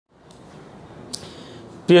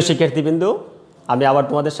প্রিয় শিক্ষার্থীবৃন্দ, আমি আবার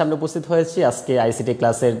তোমাদের সামনে উপস্থিত হয়েছি আজকে আইসিটি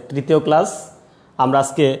ক্লাসের তৃতীয় ক্লাস। আমরা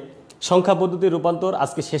আজকে সংখ্যা পদ্ধতির রূপান্তর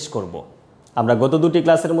আজকে শেষ করব। আমরা গত দুটি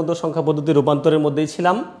ক্লাসের মধ্যে সংখ্যা পদ্ধতির রূপান্তরের মধ্যেই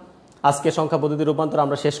ছিলাম। আজকে সংখ্যা পদ্ধতির রূপান্তর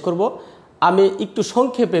আমরা শেষ করব। আমি একটু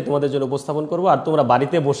সংক্ষেপে তোমাদের জন্য উপস্থাপন করব, আর তোমরা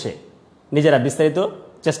বাড়িতে বসে নিজেরা বিস্তারিত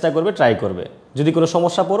চেষ্টা করবে, ট্রাই করবে। যদি কোনো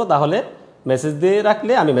সমস্যা পড়ো তাহলে মেসেজ দিয়ে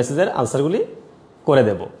রাখলে আমি মেসেজের আনসারগুলি করে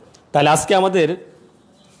দেব। তাহলে আজকে আমাদের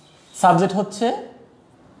সাবজেক্ট হচ্ছে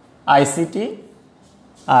আইসিটি,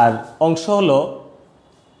 আর অংশ হলো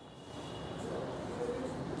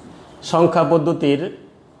সংখ্যা পদ্ধতির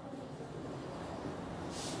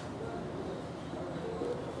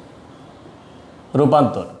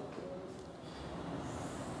রূপান্তর।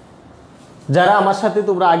 যারা আমার সাথে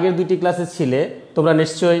তোমরা আগের দুইটি ক্লাসে ছিলে, তোমরা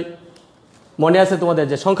নিশ্চয়ই মনে আছে তোমাদের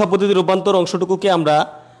যে সংখ্যা পদ্ধতির রূপান্তর অংশটুকুকে আমরা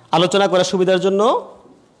আলোচনা করার সুবিধার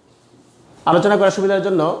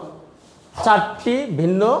জন্য চারটি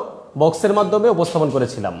ভিন্ন বক্সের মাধ্যমে উপস্থাপন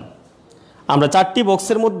করেছিলাম। আমরা চারটি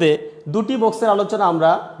বক্সের মধ্যে দুটি বক্সের আলোচনা আমরা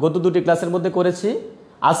গত দুটি ক্লাসের মধ্যে করেছি।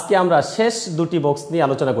 আজকে আমরা শেষ দুটি বক্স নিয়ে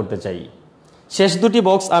আলোচনা করতে চাই। শেষ দুটি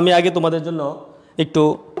বক্স আমি আগে তোমাদের জন্য একটু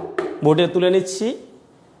বোর্ডে তুলে নিচ্ছি।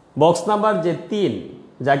 বক্স নাম্বার যে 3,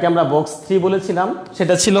 যাকে আমরা বক্স 3 বলেছিলাম,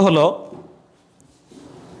 সেটা ছিল হলো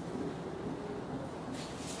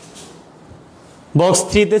বক্স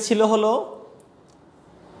 3-তে ছিল হলো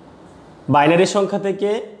বাইনারি সংখ্যা থেকে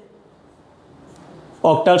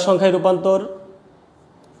অক্টাল সংখ্যায় রূপান্তর,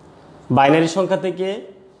 বাইনারি সংখ্যা থেকে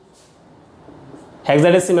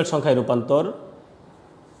হেক্সাডেসিমেল সংখ্যায় রূপান্তর,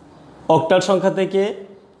 অক্টাল সংখ্যা থেকে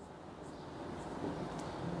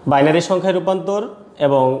বাইনারি সংখ্যায় রূপান্তর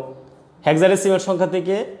এবং হেক্সাডেসিমেল সংখ্যা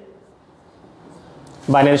থেকে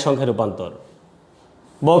বাইনারি সংখ্যায় রূপান্তর।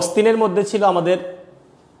 বক্স 3-এর মধ্যে ছিল আমাদের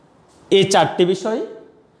এই চারটি বিষয়,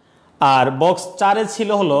 আর বক্স 4-এ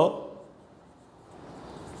ছিল হলো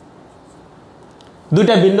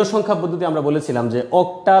দুইটা ভিন্ন সংখ্যা পদ্ধতি। আমরা বলেছিলাম যে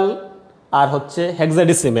অক্টাল আর হচ্ছে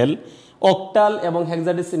হেক্সাডেসিমেল। অক্টাল এবং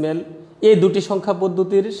হেক্সাডেসিমেল এই দুটি সংখ্যা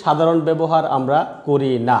পদ্ধতির সাধারণ ব্যবহার আমরা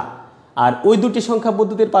করি না। আর ওই দুটি সংখ্যা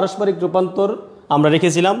পদ্ধতির পারস্পরিক রূপান্তর আমরা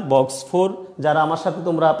রেখেছিলাম বক্স 4। যারা আমার সাথে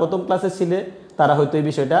তোমরা প্রথম ক্লাসে ছিলে তারা হয়তো এই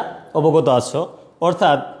বিষয়টা অবগত আছো।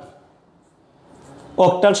 অর্থাৎ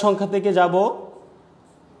অক্টাল সংখ্যা থেকে যাব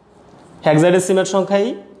হেক্সাডেসিমেল সংখ্যায়,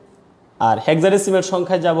 আর হেক্সাডেসিমেল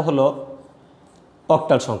সংখ্যায় যাব হলো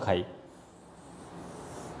অক্টাল সংখ্যায়।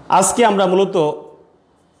 আজকে আমরা মূলত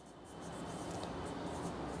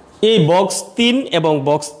এই বক্স 3 এবং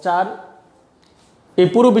বক্স 4 এই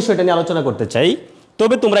পুরো বিষয়টা নিয়ে আলোচনা করতে চাই।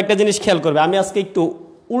 তবে তোমরা একটা জিনিস খেয়াল করবে, আমি আজকে একটু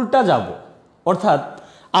উল্টা যাব। অর্থাৎ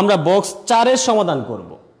আমরা বক্স 4-এর সমাধান করব।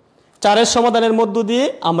 4-এর সমাধানের মধ্য দিয়ে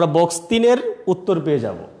আমরা বক্স 3-এর উত্তর পেয়ে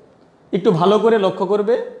যাব। একটু ভালো করে লক্ষ্য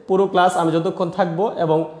করবে পুরো ক্লাস আমি যতক্ষণ থাকবো,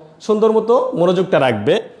 এবং সুন্দর মতো মনোযোগটা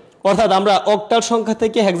রাখবে। অর্থাৎ আমরা অক্টাল সংখ্যা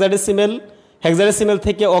থেকে হেক্সাডেসিমেল, হেক্সাডেসিমেল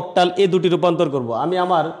থেকে অক্টাল এই দুটি রূপান্তর করব। আমি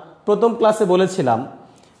আমার প্রথম ক্লাসে বলেছিলাম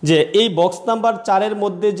যে এই বক্স নাম্বার 4-এর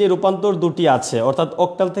মধ্যে যে রূপান্তর দুটি আছে, অর্থাৎ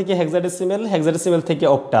অক্টাল থেকে হেক্সাডেসিমেল, হেক্সাডেসিমেল থেকে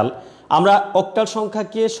অক্টাল, আমরা অক্টাল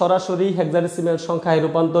সংখ্যাকে সরাসরি হেক্সাডেসিমেল সংখ্যায়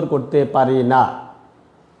রূপান্তর করতে পারি না।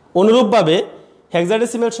 অনুরূপভাবে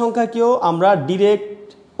হেক্সাডেসিমেল সংখ্যাকেও আমরা ডিরেক্ট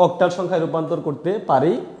অক্টাল সংখ্যায় রূপান্তর করতে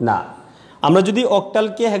পারি না। আমরা যদি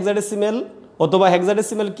অক্টালকে হেক্সাডেসিমেল অথবা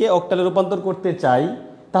হেক্সাডেসিমেলকে অক্টালে রূপান্তর করতে চাই,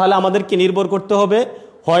 তাহলে আমাদেরকে নির্ভর করতে হবে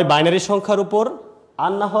হয় বাইনারি সংখ্যার উপর,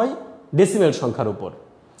 আর না হয় ডেসিমেল সংখ্যার উপর।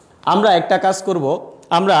 আমরা একটা কাজ করব,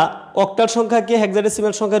 আমরা অক্টাল সংখ্যাকে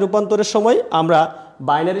হেক্সাডেসিমেল সংখ্যায় রূপান্তরের সময় আমরা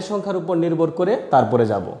বাইনারি সংখ্যার উপর নির্ভর করে তারপরে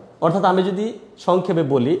যাব। অর্থাৎ আমি যদি সংক্ষেপে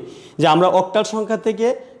বলি যে আমরা অক্টাল সংখ্যা থেকে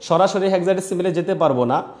সরাসরি হেক্সাডেসিমেলে যেতে পারবো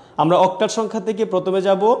না। আমরা অক্টাল সংখ্যা থেকে প্রথমে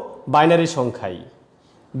যাব বাইনারি সংখ্যায়,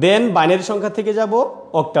 দেন বাইনারি সংখ্যা থেকে যাব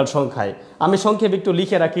অক্টাল সংখ্যায়। আমি সংক্ষেপে একটু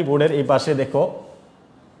লিখে রাখি বোর্ডের এই পাশে। দেখো,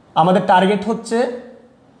 আমাদের টার্গেট হচ্ছে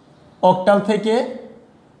অক্টাল থেকে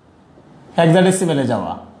হেক্সাডেসিমেলে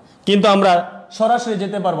যাওয়া, কিন্তু আমরা সরাসরি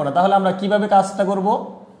যেতে পারবো না। তাহলে আমরা কিভাবে কাজটা করব?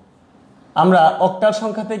 আমরা অক্টাল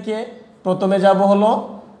সংখ্যা থেকে প্রথমে যাব হলো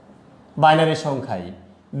বাইনারি সংখ্যায়,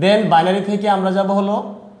 দেন বাইনারি থেকে আমরা যাব হলো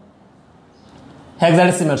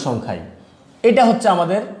হেক্সাডেসিমেল সংখ্যায়। এটা হচ্ছে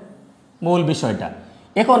আমাদের মূল বিষয়টা।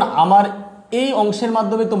 এখন আমার এই অংশের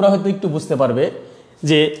মাধ্যমে তোমরা হয়তো একটু বুঝতে পারবে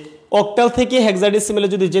যে অক্টাল থেকে হেক্সাডেসিমেলে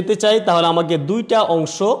যদি যেতে চাই তাহলে আমাকে দুইটা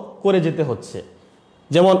অংশ করে যেতে হচ্ছে।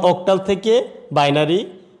 যেমন অক্টাল থেকে বাইনারি,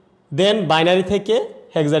 দেন বাইনারি থেকে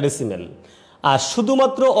হেক্সাডেসিমেল। আর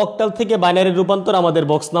শুধুমাত্র অক্টাল থেকে বাইনারি রূপান্তর আমাদের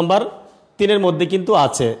বক্স নাম্বার 3-এর মধ্যে কিন্তু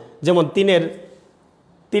আছে। যেমন 3-এর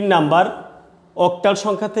 3 নাম্বার অক্টাল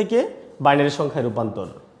সংখ্যা থেকে বাইনারি সংখ্যায় রূপান্তর।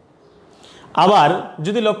 আবার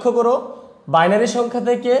যদি লক্ষ্য করো বাইনারি সংখ্যা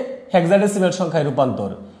থেকে হেক্সাডেসিমেল সংখ্যায় রূপান্তর,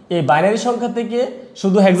 এই বাইনারি সংখ্যা থেকে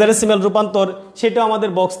শুধু হেক্সাডেসিমাল রূপান্তর সেটাও আমাদের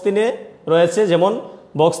বক্স 3-এ রয়েছে, যেমন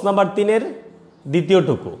বক্স নাম্বার 3-এর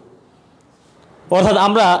দ্বিতীয়টুকু। অর্থাৎ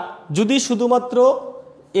আমরা যদি শুধুমাত্র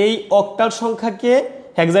এই অক্টাল সংখ্যাকে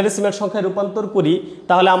হেক্সাডেসিমাল সংখ্যায় রূপান্তর করি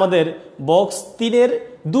তাহলে আমাদের বক্স 3-এর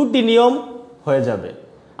দুটি নিয়ম হয়ে যাবে।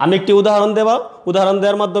 আমি একটি উদাহরণ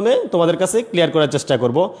দেওয়ার মাধ্যমে তোমাদের কাছে ক্লিয়ার করার চেষ্টা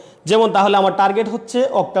করব। যেমন তাহলে আমার টার্গেট হচ্ছে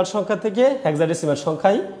অক্টাল সংখ্যা থেকে হেক্সাডেসিমাল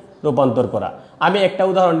সংখ্যায় রূপান্তর করা। আমি একটা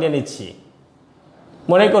উদাহরণ নিয়ে নিচ্ছি।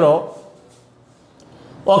 মনে করো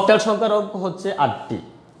অক্টাল সংখ্যার অঙ্ক হচ্ছে 8টি,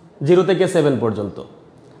 0 থেকে 7 পর্যন্ত।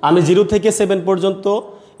 আমি 0 থেকে 7 পর্যন্ত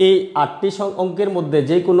এই 8টি অঙ্কের মধ্যে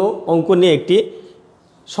যে কোনো অঙ্ক নিয়ে একটি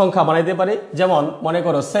সংখ্যা বানাইতে পারি। যেমন মনে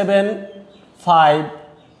করো 7, 5,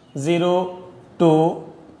 0, 2,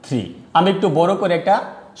 3। আমি একটু বড় করে একটা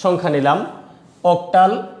সংখ্যা নিলাম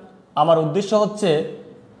অক্টাল। আমার উদ্দেশ্য হচ্ছে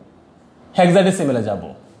হেক্সাডেসিমালে যাব,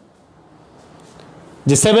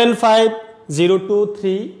 যে 7, 5, 0, 2,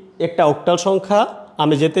 3 একটা অক্টাল সংখ্যা,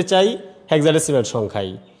 আমি যেতে চাই হেক্সাডেসিমাল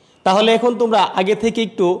সংখ্যায়। তাহলে এখন তোমরা আগে থেকে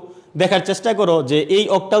একটু দেখার চেষ্টা করো যে এই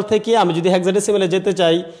অক্টাল থেকে আমি যদি হেক্সাডেসিমালে যেতে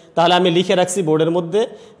চাই তাহলে আমি লিখে রাখছি বোর্ডের মধ্যে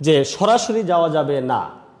যে সরাসরি যাওয়া যাবে না।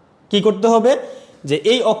 কি করতে হবে, যে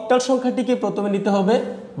এই অক্টাল সংখ্যাটিকে প্রথমে নিতে হবে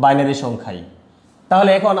বাইনারি সংখ্যায়। তাহলে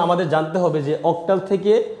এখন আমাদের জানতে হবে যে অক্টাল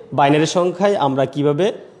থেকে বাইনারি সংখ্যায় আমরা কিভাবে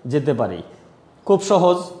যেতে পারি। খুব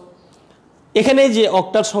সহজ। এখানে যে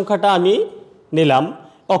অক্টাল সংখ্যাটা আমি নিলাম,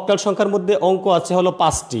 অক্টাল সংখ্যার মধ্যে অঙ্ক আছে হলো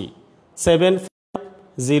 5টি, 7, 5,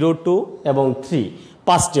 0, 2 এবং 3,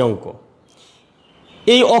 5টি অঙ্ক।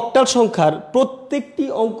 এই অক্টাল সংখ্যার প্রত্যেকটি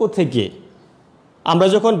অঙ্ক থেকে আমরা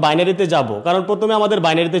যখন বাইনারিতে যাব, কারণ প্রথমে আমাদের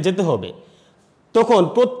বাইনারিতে যেতে হবে, তখন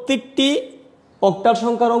প্রত্যেকটি অক্টাল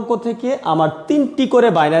সংখ্যার অঙ্ক থেকে আমার 3টি করে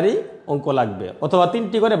বাইনারি অঙ্ক লাগবে, অথবা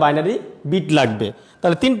 3টি করে বাইনারি বিট লাগবে।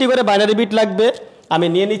 তাহলে 3টি করে বাইনারি বিট লাগবে। আমি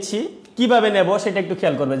নিয়ে নিচ্ছি, কিভাবে নেব সেটা একটু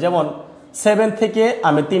খেয়াল করবে। যেমন 7 থেকে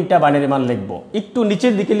আমি 3টা বাইনারি মান লিখবো, একটু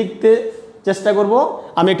নিচের দিকে লিখতে চেষ্টা করব।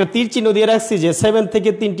 আমি একটা তীর চিহ্ন দিয়ে রাখছি যে 7 থেকে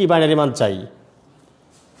 3টি বাইনারি মান চাই।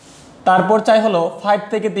 তারপর চাই হলো 5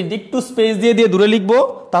 থেকে 3টি, একটু স্পেস দিয়ে দূরে লিখবো,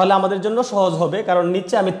 তাহলে আমাদের জন্য সহজ হবে, কারণ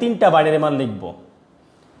নিচে আমি 3টা বাইনারি মান লিখবো।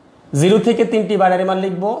 0 থেকে 3টি বাইনারি মান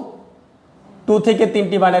লিখবো, 2 থেকে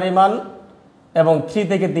 3টি বাইনারি মান এবং 3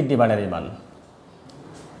 থেকে 3টি বাইনারি মান।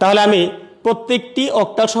 তাহলে আমি প্রত্যেকটি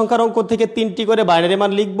অক্টাল সংখ্যার অঙ্ক থেকে 3টি করে বাইনারি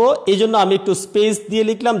মান লিখবো। এই জন্য আমি একটু স্পেস দিয়ে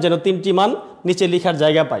লিখলাম যেন 3টি মান নিচে লেখার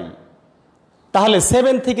জায়গা পাই। তাহলে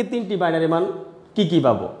 7 থেকে 3টি বাইনারি মান কি কি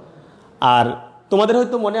পাবো? আর তোমাদের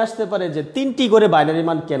হয়তো মনে আসতে পারে যে 3টি করে বাইনারি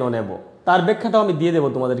মান কেন নেব, তার ব্যাখ্যাটাও আমি দিয়ে দেবো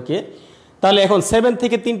তোমাদেরকে। তাহলে এখন 7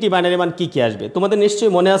 থেকে 3টি বাইনারি মান কি কি আসবে? তোমাদের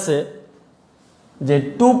নিশ্চয়ই মনে আছে যে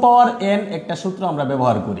 2 পাওয়ার n একটা সূত্র আমরা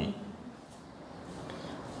ব্যবহার করি।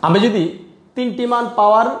 আমি যদি 3টি মান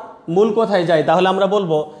পাওয়ার মূল কথায় যাই তাহলে আমরা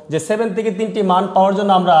বলবো যে 7 থেকে 3টি মান পাওয়ার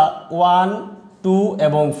জন্য আমরা 1, 2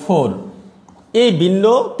 এবং 4 এই ভিন্ন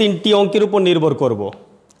 3টি অঙ্কের উপর নির্ভর করব।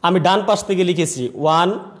 আমি ডান পাশ থেকে লিখেছি 1,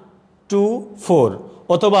 2, 4,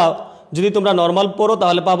 অথবা যদি তোমরা নর্মাল পড়ো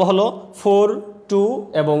তাহলে পাবো হলো 4, 2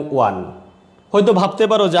 এবং 1। হয়তো ভাবতে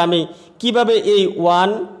পারো যে আমি কিভাবে এই 1,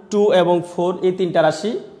 2 এবং 4 এই 3টা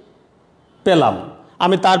রাশি পেলাম।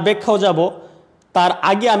 আমি তার ব্যাখ্যাও যাব। তার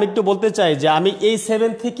আগে আমি একটু বলতে চাই যে আমি এই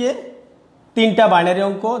 7 থেকে 3টা বাইনারি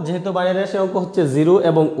অঙ্ক, যেহেতু বাইনারি রাশি অঙ্ক হচ্ছে 0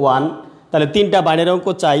 এবং 1, তাহলে 3টা বাইনারি অঙ্ক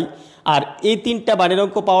চাই। আর এই 3টা বাইনারি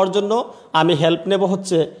অঙ্ক পাওয়ার জন্য আমি হেল্প নেব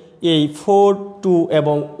হচ্ছে এই 4, 2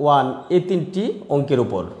 এবং 1 এই 3টি অঙ্কের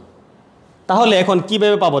উপর। তাহলে এখন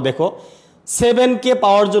কিভাবে পাবো দেখো, 7কে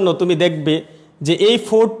পাওয়ার জন্য তুমি দেখবে যে এই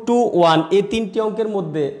 4, 2, 1 এই 3টি অঙ্কের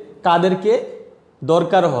মধ্যে কাদেরকে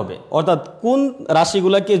দরকার হবে, অর্থাৎ কোন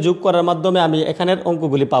রাশিগুলোকে যোগ করার মাধ্যমে আমি এখানের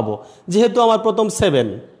অঙ্কগুলি পাবো। যেহেতু আমার প্রথম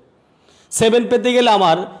 7 পেতে গেলে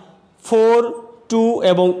আমার 4, 2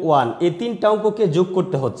 এবং 1 এই 3টা অঙ্ককে যোগ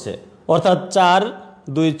করতে হচ্ছে, অর্থাৎ 4,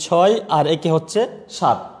 2, 6 আর একে হচ্ছে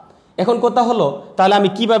 7। এখন কথা হলো তাহলে আমি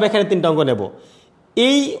কিভাবে এখানে 3টা অঙ্ক নেব?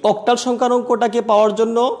 এই অক্টাল সংখ্যার অঙ্কটাকে পাওয়ার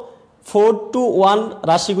জন্য 4 to 1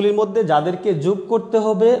 রাশিগুলির মধ্যে যাদেরকে যোগ করতে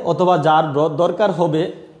হবে অথবা যার দরকার হবে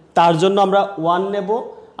তার জন্য আমরা 1 নেব,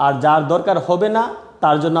 আর যার দরকার হবে না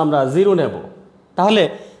তার জন্য আমরা 0 নেব। তাহলে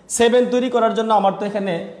 7 তৈরি করার জন্য আমার তো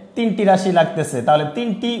এখানে 3টি রাশি লাগতেছে, তাহলে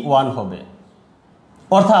 3টি 1 হবে,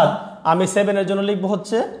 অর্থাৎ আমি 7 এর জন্য লিখব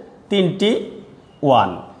হচ্ছে 3টি 1।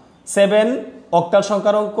 7 অক্টাল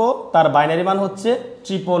সংখ্যার অঙ্ক, তার বাইনারি মান হচ্ছে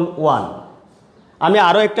 111। আমি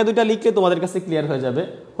আরও একটা দুইটা লিখলে তোমাদের কাছে ক্লিয়ার হয়ে যাবে।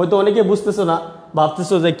 হয়তো অনেকে বুঝতেছো না,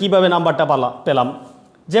 ভাবতেছো যে কিভাবে নাম্বারটা পেলাম।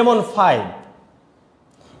 যেমন 5,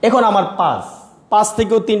 এখন আমার 5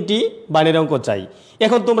 থেকেও 3টি বাইনারি অঙ্ক চাই।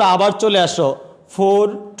 এখন তোমরা আবার চলে আসো 4,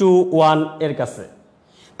 2, 1 এর কাছে।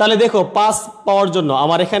 তাহলে দেখো 5 পাওয়ার জন্য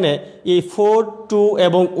আমার এখানে এই 4, 2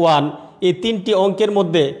 এবং 1 এই তিনটি অঙ্কের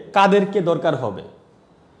মধ্যে কাদেরকে দরকার হবে?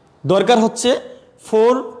 দরকার হচ্ছে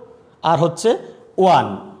 4 আর হচ্ছে 1,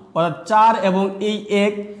 অর্থাৎ 4 এবং এই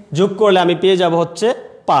 1 যোগ করলে আমি পেয়ে যাব হচ্ছে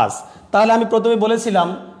 5। তাহলে আমি প্রথমে বলেছিলাম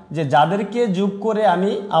যে যাদেরকে যোগ করে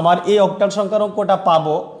আমি আমার এই অক্টাল সংখ্যার অঙ্কটা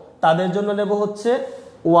পাবো তাদের জন্য নেব হচ্ছে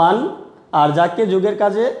 1, আর যাকে যোগের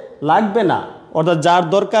কাজে লাগবে না অর্থাৎ যার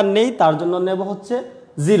দরকার নেই তার জন্য নেব হচ্ছে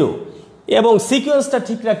 0। এবং সিকোয়েন্সটা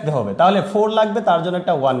ঠিক রাখতে হবে, তাহলে 4 লাগবে তার জন্য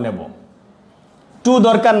একটা 1 নেব, 2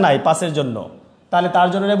 দরকার নাই 5-এর জন্য তাহলে তার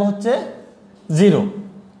জন্য নেব হচ্ছে 0,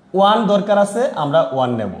 1 দরকার আছে আমরা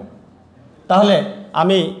 1 নেব। তাহলে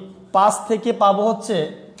আমি 5 থেকে পাবো হচ্ছে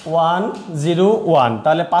 1, 0, 1,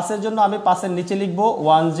 তাহলে 5-এর জন্য আমি 5-এর নিচে লিখবো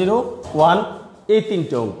 1, 0, 1, এই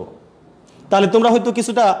তিনটে অঙ্ক। তাহলে তোমরা হয়তো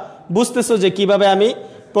কিছুটা বুঝতেছো যে কিভাবে আমি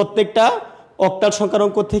প্রত্যেকটা অক্টাল সংখ্যার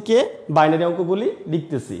অঙ্ক থেকে বাইনারি অঙ্কগুলি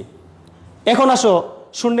লিখতেছি। এখন আসো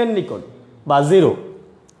শূন্যের নিকট বা 0।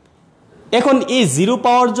 এখন এই 0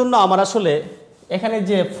 পাওয়ার জন্য আমার আসলে এখানে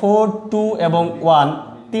যে 4, 2 এবং 1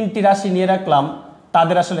 তিনটি রাশি নিয়ে রাখলাম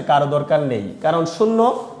তাদের আসলে কারো দরকার নেই, কারণ শূন্য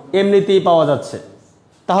এমনিতেই পাওয়া যাচ্ছে।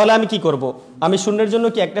 তাহলে আমি কি করব? আমি শূন্যের জন্য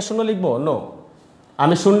কি একটা শূন্য লিখবো? নো,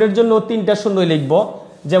 আমি শূন্যের জন্য 3টা শূন্যই লিখবো।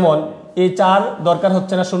 যেমন এই 4 দরকার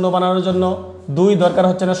হচ্ছে না শূন্য বানানোর জন্য, 2 দরকার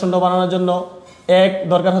হচ্ছে না শূন্য বানানোর জন্য, 1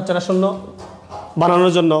 দরকার হচ্ছে না শূন্য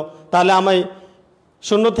বানানোর জন্য। তাহলে আমি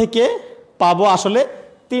শূন্য থেকে পাবো আসলে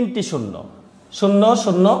 3টি শূন্য, 0,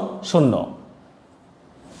 0, 0।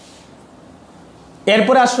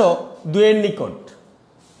 এরপরে আসো 2 এর নিকট।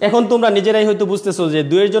 এখন তোমরা নিজেরাই হয়তো বুঝতেছো যে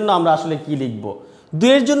 2 এর জন্য আমরা আসলে কি লিখব। 2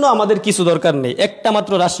 এর জন্য আমাদের কিছু দরকার নেই, একটা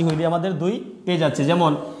মাত্র রাশি হইলে আমাদের 2 পেয়ে যাচ্ছে।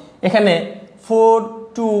 যেমন এখানে 4,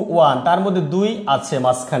 2, 1 তার মধ্যে 2 আছে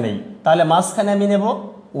মাঝখানেই, তাহলে মাঝখানে আমি নেব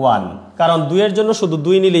 1, কারণ 2 এর জন্য শুধু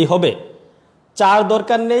 2 নিলেই হবে। 4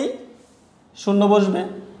 দরকার নেই, 0 বসবে,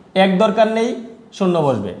 1 দরকার নেই, 0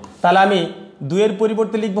 বসবে। তাহলে আমি 2 এর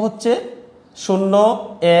পরিবর্তে লিখব হচ্ছে 0,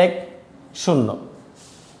 1, 0।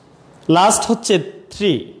 লাস্ট হচ্ছে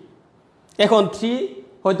 3। এখন 3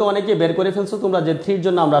 হয়তো অনেকে বের করে ফেলছো তোমরা যে 3 এর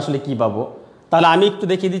জন্য আমরা আসলে কি পাবো। তাহলে আমি একটু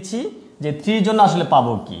দেখিয়ে দিচ্ছি যে 3 এর জন্য আসলে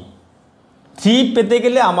পাবো কি। 3 পেতে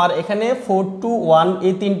গেলে আমার এখানে 4, 2, 1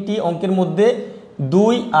 এই তিনটি অঙ্কের মধ্যে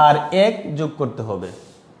 2 আর 1 যোগ করতে হবে।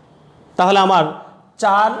 তাহলে আমার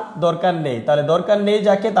 4 দরকার নেই, তাহলে দরকার নেই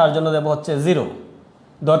যাকে তার জন্য দেবো হচ্ছে 0।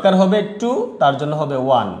 দরকার হবে 2 তার জন্য হবে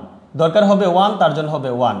 1, দরকার হবে 1 তার জন্য হবে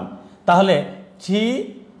 1। তাহলে 3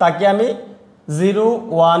 তাকে আমি 0,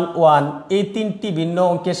 1, 1 এই তিনটি ভিন্ন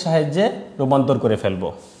অঙ্কের সাহায্যে রূপান্তর করে ফেলবো।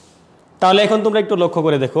 তাহলে এখন তোমরা একটু লক্ষ্য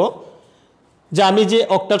করে দেখো যে আমি যে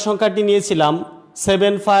অক্টাল সংখ্যাটি নিয়েছিলাম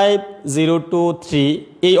 75023,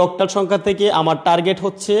 এই অক্টাল সংখ্যা থেকে আমার টার্গেট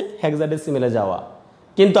হচ্ছে হেক্সাডেসিমেলে যাওয়া।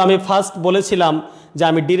 কিন্তু আমি ফার্স্ট বলেছিলাম যে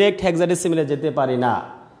আমি ডিরেক্ট হেক্সাডেসিমেলে যেতে পারি না,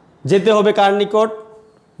 যেতে হবে কার নিকট?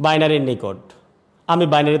 বাইনারির নিকট। আমি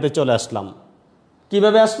বাইনারিতে চলে আসলাম।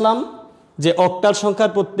 কিভাবে আসলাম? যে অক্টাল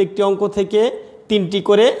সংখ্যার প্রত্যেকটি অঙ্ক থেকে 3টি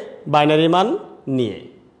করে বাইনারি মান নিয়ে,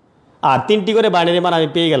 আর 3টি করে বাইনারি মান আমি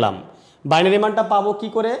পেয়ে গেলাম। বাইনারি মানটা পাবো কি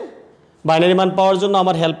করে? বাইনারি মান পাওয়ার জন্য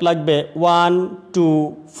আমার হেল্প লাগবে 1, 2,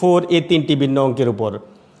 4 এই 3টি ভিন্ন অঙ্কের উপর।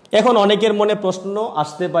 এখন অনেকের মনে প্রশ্ন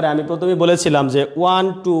আসতে পারে, আমি প্রথমে বলেছিলাম যে 1,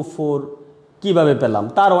 2, 4 কিভাবে পেলাম,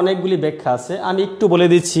 তার অনেকগুলি ব্যাখ্যা আছে। আমি একটু বলে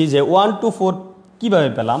দিচ্ছি যে 1, 2, 4 কিভাবে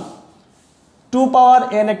পেলাম। 2 পাওয়ার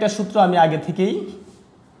n একটা সূত্র আমি আগে থেকেই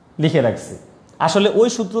লিখে রাখছি, আসলে ওই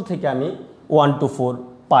সূত্র থেকে আমি 1, 2, 4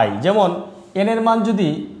 পাই। যেমন n এর মান যদি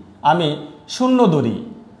আমি 0 ধরি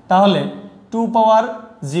তাহলে 2 পাওয়ার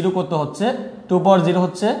 0 কত হচ্ছে? 2 পাওয়ার 0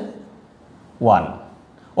 হচ্ছে 1,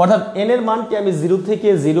 অর্থাৎ n এর মানকে আমি 0 থেকে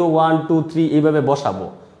 0, 1, 2, 3 এইভাবে বসাবো।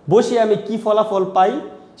 বসিয়ে আমি কি ফলাফল পাই,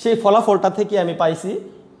 সেই ফলাফলটা থেকে আমি পাইছি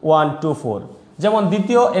 1, 2, 4। যেমন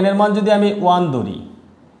দ্বিতীয় n এর মান যদি আমি 1 ধরি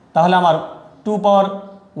তাহলে আমার 2 পাওয়ার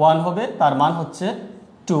 1 হবে, তার মান হচ্ছে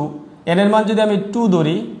 2। n এর মান যদি আমি 2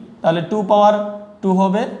 ধরি তাহলে 2 পাওয়ার 2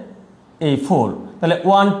 হবে এই 4, তাহলে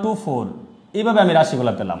 1, 2, 4 এইভাবে আমি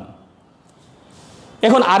রাশিগুলো পেলাম।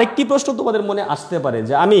 এখন আরেকটি প্রশ্ন তোমাদের মনে আসতে পারে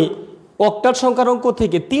যে আমি অক্টাল সংখ্যার অঙ্ক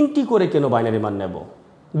থেকে 3টি করে কেন বাইনারি মান নেব,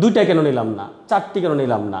 2টা কেন নিলাম না, 4টি কেন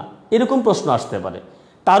নিলাম না, এরকম প্রশ্ন আসতে পারে।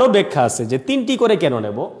 তারও ব্যাখ্যা আছে যে 3টি করে কেন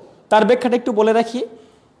নেব। তার ব্যাখ্যাটা একটু বলে রাখি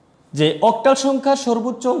যে অক্টাল সংখ্যার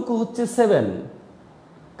সর্বোচ্চ অঙ্ক হচ্ছে 7,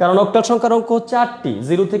 কারণ অক্টাল সংখ্যার অঙ্ক হচ্ছে 8টি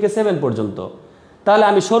 0 থেকে 7 পর্যন্ত। তাহলে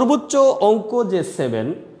আমি সর্বোচ্চ অঙ্ক যে 7,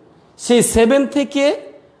 সেই 7 থেকে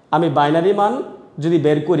আমি বাইনারি মান যদি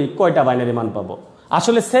বের করি কয়টা বাইনারি মান পাবো?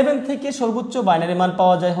 আসলে 7 থেকে সর্বোচ্চ বাইনারি মান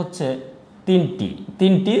পাওয়া যায় হচ্ছে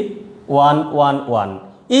 3টি 1, 1, 1।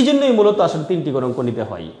 এই জন্যই মূলত আসলে 3টি করে অঙ্ক নিতে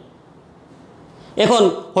হয়। এখন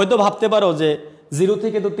হয়তো ভাবতে পারো যে জিরো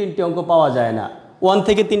থেকে তো 3টি অঙ্ক পাওয়া যায় না, 1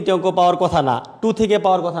 থেকে 3টি অঙ্ক পাওয়ার কথা না, 2 থেকে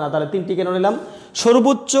পাওয়ার কথা না, তাহলে 3টি কেন নিলাম?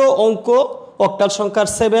 সর্বোচ্চ অঙ্ক অক্টাল সংখ্যার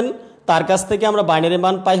 7, তার কাছ থেকে আমরা বাইনারি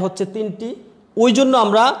মান পাই হচ্ছে 3টি। ওই জন্য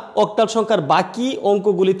আমরা অক্টাল সংখ্যার বাকি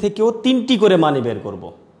অঙ্কগুলি থেকেও 3টি করে মানি বের করব।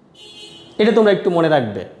 এটা তোমরা একটু মনে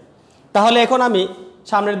রাখবে। তাহলে এখন আমি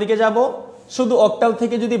সামনের দিকে যাব, শুধু অক্টাল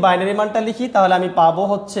থেকে যদি বাইনারি মানটা লিখি তাহলে আমি পাবো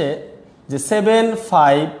হচ্ছে যে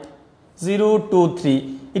 75023।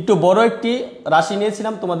 একটু বড় একটি রাশি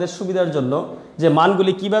নিয়েছিলাম তোমাদের সুবিধার জন্য, যে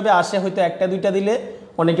মানগুলি কিভাবে আসে হয়তো একটা দুইটা দিলে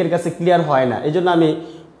অনেকের কাছে ক্লিয়ার হয় না, এই জন্য আমি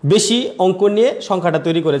বেশি অঙ্ক নিয়ে সংখ্যাটা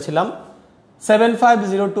তৈরি করেছিলাম।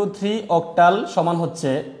 75023 অক্টাল সমান হচ্ছে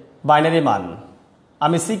বাইনারি মান।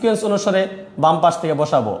 আমি সিকোয়েন্স অনুসারে বাম পাশ থেকে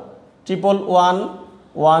বসাবো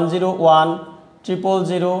 111101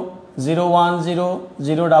 000 010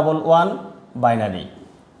 011 বাইনারি।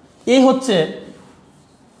 এই হচ্ছে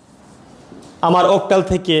আমার অক্টাল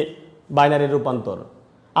থেকে বাইনারি রূপান্তর।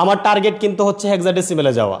 আমার টার্গেট কিন্তু হচ্ছে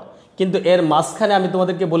হেক্সাডেসিমেলে যাওয়া, কিন্তু এর মাঝখানে আমি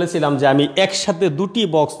তোমাদেরকে বলেছিলাম যে আমি একসাথে 2টি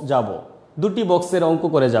বক্স যাব, 2টি বক্সের অঙ্ক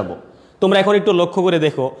করে যাব। তোমরা এখন একটু লক্ষ্য করে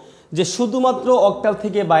দেখো যে শুধুমাত্র অক্টাল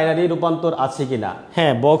থেকে বাইনারি রূপান্তর আছে কিনা।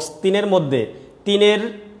 হ্যাঁ, বক্স 3-এর মধ্যে 3-এর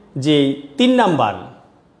যে 3 নাম্বার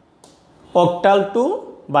অক্টাল টু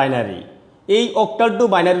বাইনারি, এই অক্টাল টু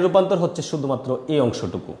বাইনারি রূপান্তর হচ্ছে শুধুমাত্র এই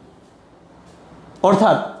অংশটুকু।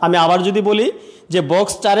 অর্থাৎ আমি আবার যদি বলি যে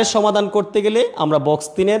বক্স 4-এর সমাধান করতে গেলে আমরা বক্স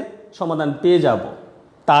 3-এর সমাধান পেয়ে যাব,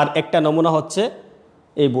 তার একটা নমুনা হচ্ছে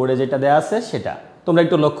এই বোর্ডে যেটা দেয়া আছে সেটা। তোমরা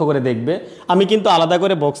একটু লক্ষ্য করে দেখবে, আমি কিন্তু আলাদা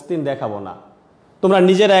করে বক্স 3 দেখাবো না। তোমরা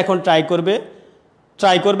নিজেরা এখন ট্রাই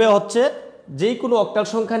করবে হচ্ছে যেই কোনো অক্টাল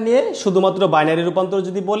সংখ্যা নিয়ে শুধুমাত্র বাইনারি রূপান্তর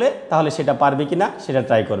যদি বলে তাহলে সেটা পারবে কিনা সেটা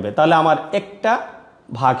ট্রাই করবে। তাহলে আমার একটা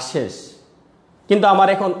ভাগ শেষ, কিন্তু আমার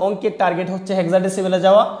এখন অঙ্কের টার্গেট হচ্ছে হেক্সাডেসিমেলে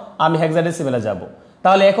যাওয়া, আমি হেক্সাডেসিমেলে যাব।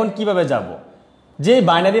 তাহলে এখন কিভাবে যাব? যে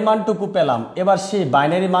বাইনারি মানটুকু পেলাম, এবার সেই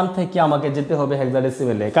বাইনারি মান থেকে আমাকে যেতে হবে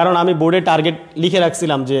হেক্সাডেসিমেলে, কারণ আমি বোর্ডে টার্গেট লিখে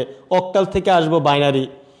রাখছিলাম যে অক্টাল থেকে আসবো বাইনারি,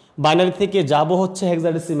 বাইনারি থেকে যাব হচ্ছে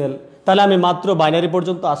হেক্সাডেসিমেল। তাহলে আমি মাত্র বাইনারি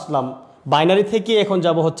পর্যন্ত আসলাম, বাইনারি থেকে এখন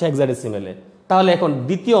যাব হচ্ছে হেক্সাডেসিমেলে। তাহলে এখন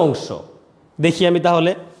দ্বিতীয় অংশ দেখি আমি,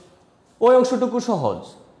 তাহলে ওই অংশটুকু সহজ।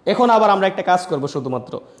 এখন আবার আমরা একটা কাজ করব,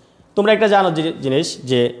 শুধুমাত্র তোমরা একটা জানো জিনিস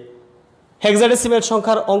যে হেক্সাডেসিমেল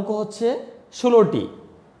সংখ্যার অঙ্ক হচ্ছে 16টি,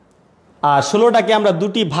 আর 16টাকে আমরা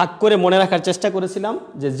 2টি ভাগ করে মনে রাখার চেষ্টা করেছিলাম,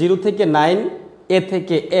 যে 0 থেকে 9, এ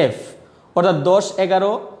থেকে এফ, অর্থাৎ 10,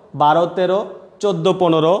 11, 12, 13, 14,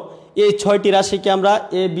 15, এই 6টি রাশিকে আমরা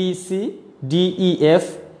A B C D E F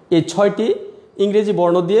এই 6টি ইংরেজি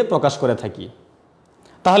বর্ণ দিয়ে প্রকাশ করে থাকি।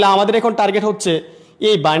 তাহলে আমাদের এখন টার্গেট হচ্ছে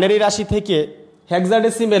এই বাইনারি রাশি থেকে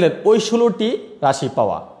হেক্সাডেসিমেলের ওই 16টি রাশি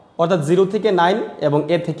পাওয়া, অর্থাৎ 0 থেকে 9 এবং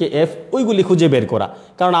এ থেকে এফ ওইগুলি খুঁজে বের করা,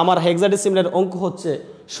 কারণ আমার হেক্সাডেসিমেলের অঙ্ক হচ্ছে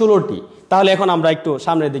 16টি। তাহলে এখন আমরা একটু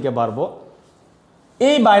সামনের দিকে বাড়বো,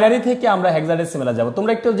 এই বাইনারি থেকে আমরা হেক্সাডেসিমেলে যাব।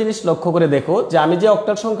 তোমরা একটু জিনিস লক্ষ্য করে দেখো যে আমি যে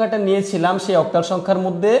অক্টাল সংখ্যাটা নিয়েছিলাম সেই অক্টাল সংখ্যার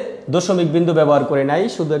মধ্যে দশমিক বিন্দু ব্যবহার করে নাই,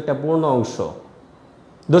 শুধু একটা পূর্ণ অংশ।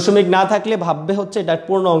 দশমিক না থাকলে ভাববে হচ্ছে এটা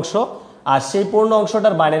পূর্ণ অংশ, আর সেই পূর্ণ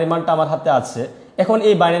অংশটার বাইনারি মানটা আমার হাতে আছে। এখন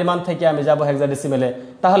এই বাইনারি মান থেকে আমি যাব হেক্সাডেসিমেলে।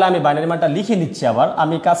 তাহলে আমি বাইনারি মানটা লিখে নিচ্ছি। আবার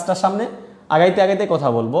আমি কাজটা সামনে আগাইতে কথা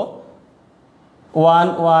বলবো। 1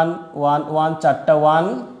 1 1 1 4টা 1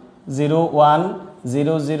 0 1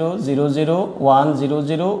 0 0 0 0 1 0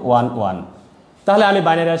 0 1 1। তাহলে আমি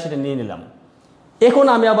বাইনারি রাশিটা নিয়ে নিলাম। এখন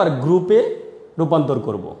আমি আবার গ্রুপে রূপান্তর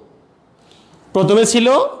করব। প্রথমে ছিল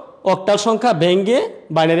অক্টাল সংখ্যা ভেঙে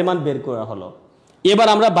বাইনারি মান বের করা হলো, এবার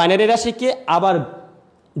আমরা বাইনারি রাশিকে আবার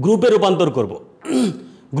গ্রুপে রূপান্তর করব।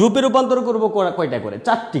 গ্রুপে রূপান্তর করব কয়টা করে?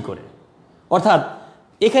 4টি করে। অর্থাৎ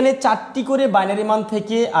এখানে 4টি করে বাইনারি মান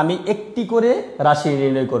থেকে আমি একটি করে রাশি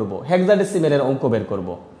নির্ণয় করব, হেক্সাডেসিমেলের অঙ্ক বের করব।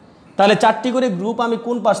 তাহলে 4টি করে গ্রুপ আমি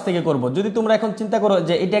কোন পাশ থেকে করব? যদি তোমরা এখন চিন্তা করো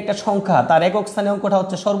যে এটা একটা সংখ্যা, তার একক স্থানীয় অঙ্কটা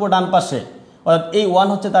হচ্ছে সর্বডান পাশে, অর্থাৎ এই 1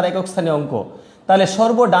 হচ্ছে তার একক স্থানীয় অঙ্ক। তাহলে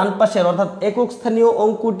সর্বডান পাশের অর্থাৎ একক স্থানীয়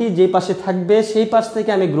অঙ্কটি যে পাশে থাকবে সেই পাশ থেকে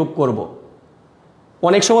আমি গ্রুপ করব।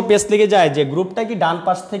 অনেক সময় পেজ লেগে যায় যে গ্রুপটা কি ডান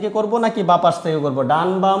পাশ থেকে করব নাকি বা পাশ থেকে করব, ডান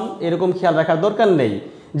বাম এরকম খেয়াল রাখার দরকার নেই।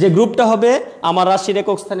 যে গ্রুপটা হবে আমার রাশির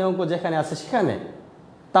একক স্থানীয় অঙ্ক যেখানে আছে সেখানে।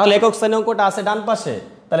 তাহলে একক স্থানীয় অঙ্কটা আছে ডান পাশে,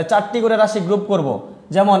 তাহলে 4টি করে রাশি গ্রুপ করব।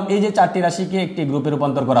 যেমন এই যে 4টি রাশিকে একটি গ্রুপে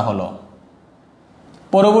রূপান্তর করা হলো,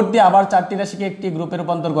 পরবর্তী আবার 4টি রাশিকে একটি গ্রুপে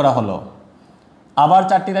রূপান্তর করা হলো, আবার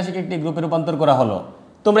 4টি রাশিকে একটি গ্রুপে রূপান্তর করা হলো।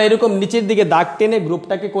 তোমরা এরকম নিচের দিকে দাগ টেনে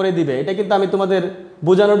গ্রুপটাকে করে দিবে, এটা কিন্তু আমি তোমাদের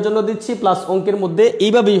বোঝানোর জন্য দিচ্ছি, প্লাস অঙ্কের মধ্যে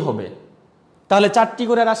এইভাবেই হবে। তাহলে 4টি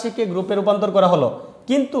করে রাশিকে গ্রুপে রূপান্তর করা হলো,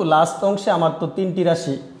 কিন্তু লাস্ট অংশে আমার তো 3টি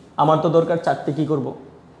রাশি, আমার তো দরকার 4টি। কি করব?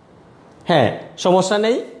 হ্যাঁ, সমস্যা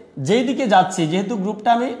নেই, যেই দিকে যাচ্ছি, যেহেতু গ্রুপটা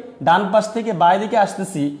আমি ডান পাশ থেকে বাঁ দিকে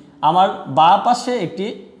আসতেছি, আমার বাঁ পাশে একটি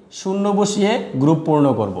শূন্য বসিয়ে গ্রুপ পূর্ণ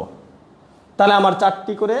করব। তাহলে আমার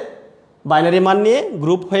 4টি করে বাইনারি মান নিয়ে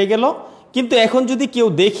গ্রুপ হয়ে গেল। কিন্তু এখন যদি কেউ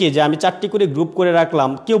দেখে যে আমি 4টি করে গ্রুপ করে রাখলাম,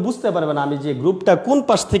 কেউ বুঝতে পারবে না আমি যে গ্রুপটা কোন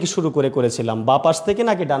পাশ থেকে শুরু করেছিলাম, বা পাশ থেকে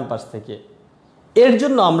নাকি ডান পাশ থেকে। এর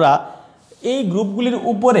জন্য আমরা এই গ্রুপগুলির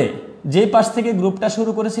উপরে যে পাশ থেকে গ্রুপটা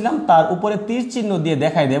শুরু করেছিলাম তার উপরে তীর চিহ্ন দিয়ে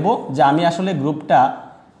দেখাই দেব যে আমি আসলে গ্রুপটা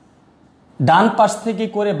ডান পাশ থেকে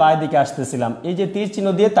করে বাঁ দিকে আসতেছিলাম। এই যে তীর চিহ্ন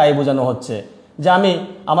দিয়ে তাই বোঝানো হচ্ছে যে আমি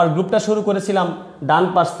আমার গ্রুপটা শুরু করেছিলাম ডান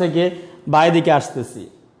পাশ থেকে বাঁ দিকে আসতেছি।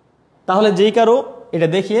 তাহলে যেই কারো এটা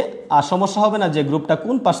দেখিয়ে আর সমস্যা হবে না যে গ্রুপটা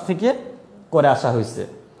কোন পাশ থেকে করে আসা হয়েছে।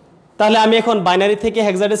 তাহলে আমি এখন বাইনারি থেকে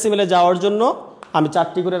হেক্সাডেসিমেলে যাওয়ার জন্য আমি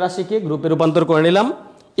 4টি করে রাশিকে গ্রুপে রূপান্তর করে নিলাম।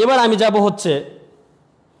 এবার আমি যাব হচ্ছে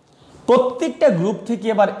প্রত্যেকটা গ্রুপ থেকে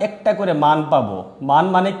এবার একটা করে মান পাবো। মান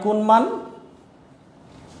মানে কোন মান?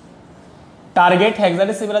 টার্গেট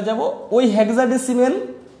হেক্সাডেসিমেলে যাব, ওই হেক্সাডেসিমেল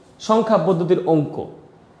সংখ্যা পদ্ধতির অঙ্ক।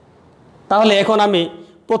 তাহলে এখন আমি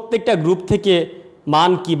প্রত্যেকটা গ্রুপ থেকে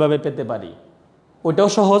মান কিভাবে পেতে পারি ওটাও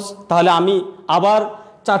সহজ। তাহলে আমি আবার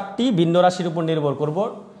 4টি ভিন্ন রাশির উপর নির্ভর করব।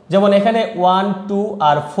 যেমন এখানে 1, 2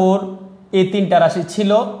 আর 4 এই 3টা রাশি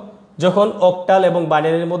ছিল যখন অক্টাল এবং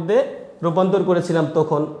বাইনারির মধ্যে রূপান্তর করেছিলাম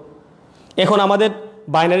তখন। এখন আমাদের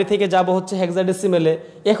বাইনারি থেকে যাব হচ্ছে হেক্সাডেসিমেলে।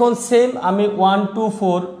 এখন সেম আমি 1, 2,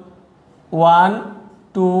 4 1,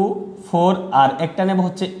 2, 4 আর একটা নেব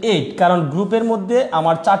হচ্ছে 8, কারণ গ্রুপের মধ্যে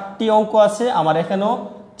আমার 4টি অঙ্ক আছে, আমার এখানেও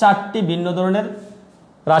 4টি ভিন্ন ধরনের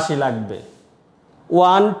রাশি লাগবে।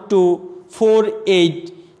 1, 2, 4, 8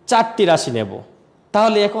 4টি রাশি নেব।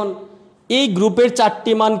 তাহলে এখন এই গ্রুপের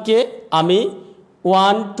 4টি মানকে আমি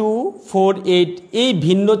 1, 2, 4, 8 এই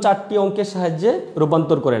ভিন্ন 4টি অঙ্কের সাহায্যে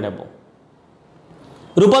রূপান্তর করে নেব।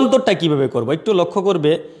 রূপান্তরটা কিভাবে করব একটু লক্ষ্য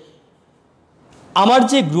করবে। আমার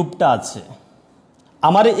যে গ্রুপটা আছে,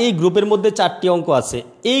 আমার এই গ্রুপের মধ্যে 4টি অঙ্ক আছে,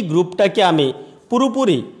 এই গ্রুপটাকে আমি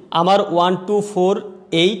পুরোপুরি আমার 1, 2, 4,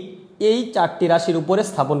 8 এই 4টি রাশির উপরে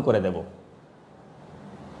স্থাপন করে দেব।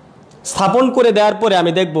 স্থাপন করে দেওয়ার পরে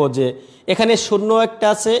আমি দেখব যে এখানে 0 একটা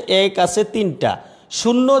আছে, 1 আছে, 3টা।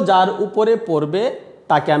 0 যার উপরে পড়বে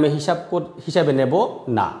তাকে আমি হিসাবে নেব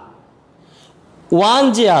না। 1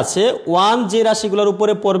 যে আছে, 1 যে রাশিগুলোর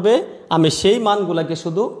উপরে পড়বে আমি সেই মানগুলোকে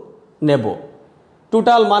শুধু নেব।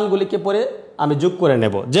 টোটাল মানগুলিকে পরে আমি যোগ করে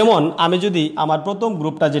নেব। যেমন আমি যদি আমার প্রথম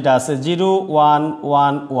গ্রুপটা যেটা আছে 0, 1,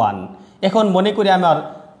 1, 1, এখন মনে করি আমার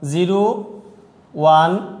 0,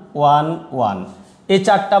 1, 1, 1 এই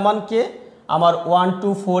 4টা মানকে আমার 1, 2,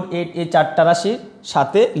 4, 8 এই 4টা রাশির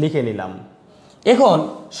সাথে লিখে নিলাম। এখন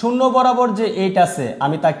 0 বরাবর যে 8 আছে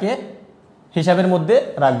আমি তাকে হিসাবের মধ্যে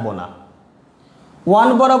রাখবো না। 1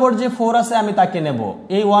 বরাবর যে 4 আছে আমি তাকে নেব।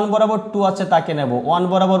 এই 1 বরাবর 2 আছে তাকে নেব। 1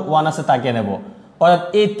 বরাবর 1 আছে তাকে নেব। অর্থাৎ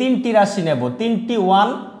এই 3টি রাশি নেব। 3টি 1,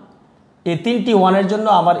 এই 3টি 1 এর জন্য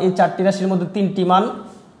আমার এই 4টি রাশির মধ্যে 3টি মান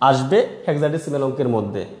আসবে হেক্সাডেসিমেল অঙ্কের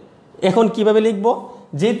মধ্যে। এখন কিভাবে লিখব?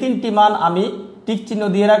 যে 3টি মান আমি টিক চিহ্ন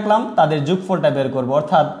দিয়ে রাখলাম তাদের যোগফলটা বের করব।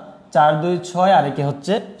 অর্থাৎ 4, 2, 6 আর একে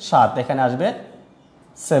হচ্ছে 7, এখানে আসবে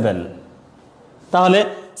 7। তাহলে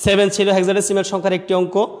 7 ছিল হেক্সাডেসিমেল সংখ্যার একটি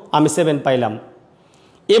অঙ্ক, আমি 7 পাইলাম।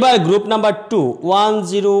 এবার গ্রুপ নাম্বার 2 1,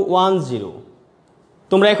 0, 1, 0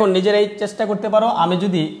 তোমরা এখন নিজেরাই চেষ্টা করতে পারো। আমি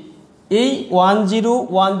যদি এই 1, 0,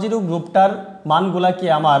 1, 0 গ্রুপটার মানগুলাকে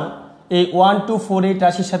আমার এই 1, 2, 4, 8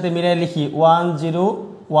 রাশির সাথে মিলিয়ে লিখি 1, 0,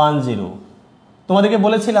 1, 0। তোমাদেরকে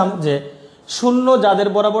বলেছিলাম যে 0 যাদের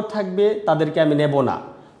বরাবর থাকবে তাদেরকে আমি নেব না।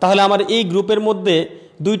 তাহলে আমার এই গ্রুপের মধ্যে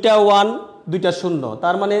 2টা 1, 2টা 0,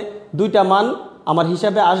 তার মানে 2টা মান আমার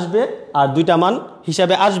হিসাবে আসবে আর 2টা মান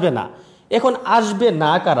হিসাবে আসবে না। এখন আসবে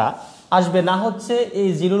না কারা? আসবে না হচ্ছে এই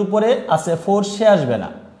 0-র উপরে আছে 4, সে আসবে না।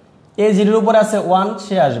 এই 0-র উপরে আছে 1,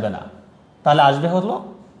 সে আসবে না। তাহলে আসবে হলো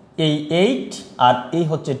এই 8 আর এই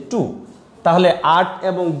হচ্ছে 2। তাহলে 8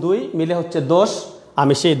 এবং 2 মিলে হচ্ছে 10,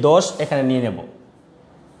 আমি সেই 10 এখানে নিয়ে নেব।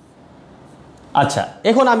 আচ্ছা,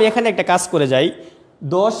 এখন আমি এখানে একটা কাজ করে যাই।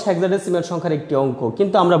 10 হেক্সাডেসিমেল সংখ্যার একটি অঙ্ক,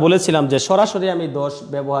 কিন্তু আমরা বলেছিলাম যে সরাসরি আমি 10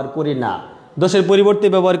 ব্যবহার করি না। 10-এর পরিবর্তে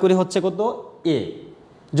ব্যবহার করি হচ্ছে কত? এ।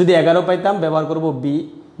 যদি 11 পাইতাম ব্যবহার করব বি,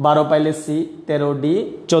 12 পাইলে সি, 13 ডি,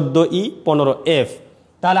 14 ই, 15 এফ।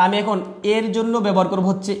 তাহলে আমি এখন এর জন্য ব্যবহার করব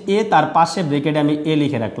হচ্ছে এ, তার পাশে ব্র্যাকেটে আমি এ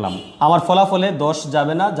লিখে রাখলাম। আমার ফলাফলে 10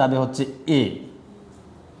 যাবে না, যাবে হচ্ছে এ।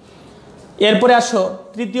 এরপরে আসো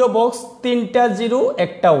তৃতীয় বক্স, 3টা 0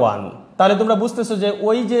 একটা 1। তাহলে তোমরা বুঝতেছো যে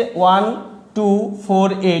ওই যে 1, 2, 4,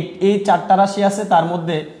 8 এই 4টা রাশি আছে, তার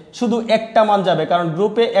মধ্যে শুধু একটা মান যাবে, কারণ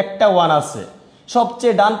গ্রুপে একটা 1 আছে,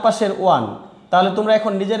 সবচেয়ে ডান পাশের 1। তাহলে তোমরা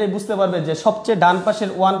এখন নিজেরাই বুঝতে পারবে যে সবচেয়ে ডান পাশের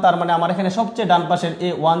 1, তার মানে আমার এখানে সবচেয়ে ডান পাশের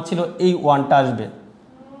এই 1 ছিল, এই 1টা আসবে।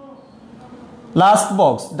 লাস্ট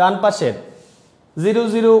বক্স ডান পাশের 0,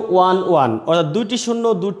 0, 1, 1, অর্থাৎ 2টি 0,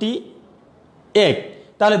 2টি 1।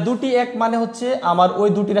 তাহলে দুটি এক মানে হচ্ছে আমার ওই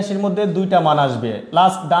দুটি রাশির মধ্যে দুইটা মান আসবে,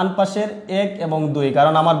 লাস্ট ডান পাশের 1 এবং 2,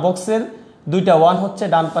 কারণ আমার বক্সের দুইটা 1 হচ্ছে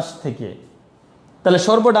ডান পাশ থেকে। তাহলে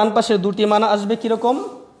সর্ব ডান পাশের দুটি মান আসবে কিরকম,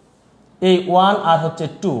 এই 1 আর হচ্ছে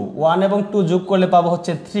 2, 1 এবং 2 যোগ করলে পাবো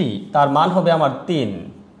হচ্ছে 3, তার মান হবে আমার 3।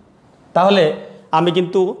 তাহলে আমি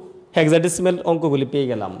কিন্তু হেক্সাডেসিমেল অঙ্কগুলি পেয়ে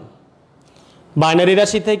গেলাম। বাইনারি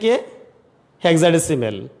রাশি থেকে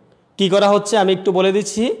হেক্সাডেসিমেল কি করা হচ্ছে আমি একটু বলে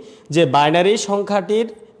দিচ্ছি, যে বাইনারি সংখ্যাটির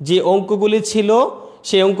যে অঙ্কগুলি ছিল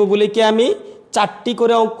সেই অঙ্কগুলিকে আমি 4টি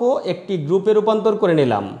করে অঙ্ক একটি গ্রুপে রূপান্তর করে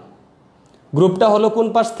নিলাম। গ্রুপটা হলো কোন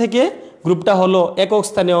পাশ থেকে, গ্রুপটা হলো একক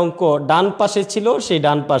স্থানীয় অঙ্ক ডান পাশে ছিল, সেই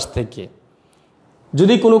ডান পাশ থেকে।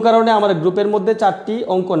 যদি কোনো কারণে আমার গ্রুপের মধ্যে 4টি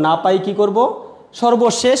অঙ্ক না পাই কি করব,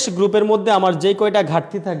 সর্বশেষ গ্রুপের মধ্যে আমার যে কয়টা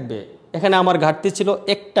ঘাটতি থাকবে, এখানে আমার ঘাটতি ছিল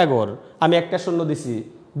একটা গড়, আমি একটা শূন্য দিছি,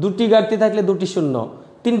 2টি ঘাটতি থাকলে 2টি শূন্য,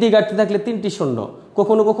 3টি ঘাটতি থাকলে 3টি শূন্য,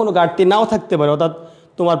 কখনো কখনো ঘাটতি নাও থাকতে পারে, অর্থাৎ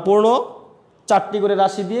তোমার পূর্ণ 4টি করে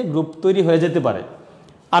রাশি দিয়ে গ্রুপ তৈরি হয়ে যেতে পারে।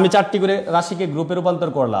 আমি 4টি করে রাশিকে গ্রুপে রূপান্তর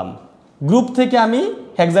করলাম, গ্রুপ থেকে আমি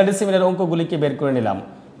হেক্সাডেসিমেলের অঙ্কগুলিকে বের করে নিলাম।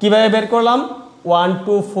 কিভাবে বের করলাম, 1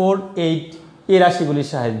 2 4 8 এই রাশিগুলির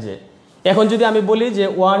সাহায্যে। এখন যদি আমি বলি যে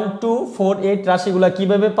 1 2 4 8 রাশিগুলো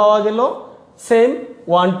কিভাবে পাওয়া গেল, সেম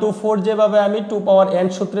 1 2 4 যেভাবে আমি 2 পাওয়ার n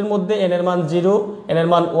সূত্রের মধ্যে n এর মান 0, n এর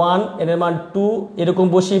মান 1, n এর মান 2 এরকম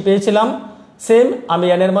বসিয়ে পেয়েছিলাম, সেম আমি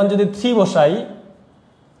n এর মান যদি 3 বসাই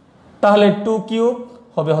তাহলে 2 কিউব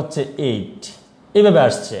হবে হচ্ছে 8, এইভাবে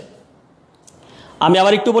আসছে। আমি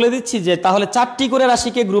আবার একটু বলে দিচ্ছি যে তাহলে 4টি করে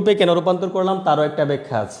রাশিকে গ্রুপে কেন রূপান্তর করলাম, তারও একটা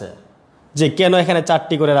ব্যাখ্যা আছে, যে কেন এখানে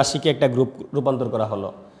 4টি করে রাশিকে একটা গ্রুপ রূপান্তর করা হলো।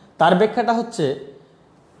 তার ব্যাখ্যাটা হচ্ছে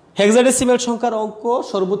হেক্সাডেসিমেল সংখ্যার অঙ্ক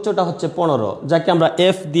সর্বোচ্চটা হচ্ছে 15, যাকে আমরা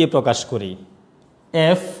f দিয়ে প্রকাশ করি,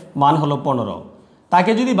 f মান হলো 15।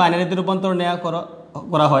 তাকে যদি বাইনারিতে রূপান্তর নেওয়া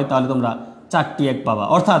করা হয় তাহলে তোমরা 4টি এক পাবা,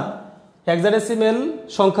 অর্থাৎ হেক্সাডেসিমেল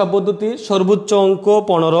সংখ্যা পদ্ধতির সর্বোচ্চ অঙ্ক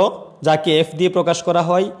 15, যাকে f দিয়ে প্রকাশ করা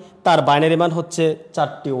হয়, তার বাইনারি মান হচ্ছে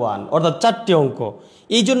 4টি 1, অর্থাৎ 4টি অঙ্ক।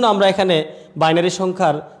 এই জন্য আমরা এখানে বাইনারি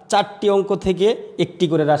সংখ্যার 4টি অঙ্ক থেকে একটি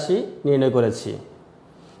করে রাশি নির্ণয় করেছি।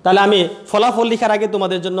 তাহলে আমি ফলাফল লেখার আগে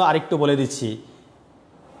তোমাদের জন্য আরেকটু বলে দিচ্ছি,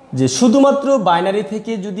 যে শুধুমাত্র বাইনারি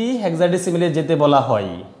থেকে যদি হেক্সাডেসিমেলে যেতে বলা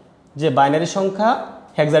হয়, যে বাইনারি সংখ্যা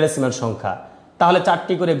হেক্সাডেসিমেল সংখ্যা, তাহলে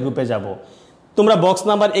 4টি করে গ্রুপে যাব। তোমরা বক্স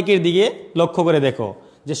নাম্বার 1-এর দিকে লক্ষ্য করে দেখো,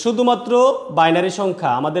 যে শুধুমাত্র বাইনারি সংখ্যা,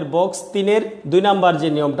 আমাদের বক্স 3-এর 2 নাম্বার যে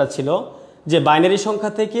নিয়মটা ছিল, যে বাইনারি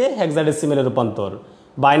সংখ্যা থেকে হেক্সাডেসিমেলের রূপান্তর,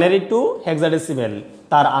 বাইনারি টু হেক্সাডেসিমেল,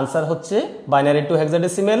 তার আনসার হচ্ছে বাইনারি টু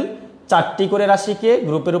হেক্সাডেসিমেল। 4টি করে রাশিকে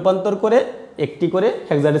গ্রুপে রূপান্তর করে একটি করে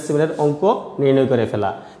হেক্সাডেসিমেলের অঙ্ক নির্ণয় করে ফেলা।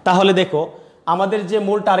 তাহলে দেখো আমাদের যে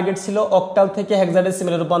মূল টার্গেট ছিল অক্টাল থেকে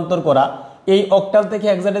হেক্সাডেসিমেলে রূপান্তর করা, এই অক্টাল থেকে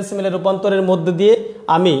হেক্সাডেসিমেলে রূপান্তরের মধ্য দিয়ে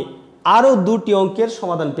আমি আরও 2টি অঙ্কের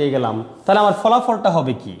সমাধান পেয়ে গেলাম। তাহলে আমার ফলাফলটা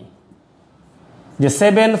হবে কি, যে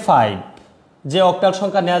 7 5 যে অক্টাল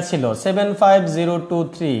সংখ্যা নেওয়া ছিল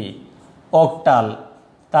 75023 অক্টাল,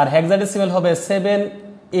 তার হেক্সাডেসিমেল হবে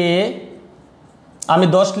 7a, আমি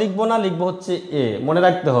 10 লিখবো না, লিখবো হচ্ছে a, মনে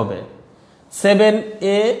রাখতে হবে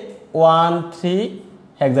 7a13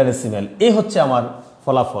 হেক্সাডেসিমেল। এই হচ্ছে আমার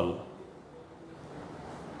ফলাফল।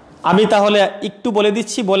 আমি তাহলে একটু বলে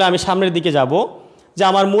দিচ্ছি, বলে আমি সামনের দিকে যাব, যে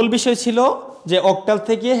আমার মূল বিষয় ছিল যে অক্টাল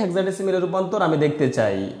থেকে হেক্সাডেসিমেলের রূপান্তর আমি দেখতে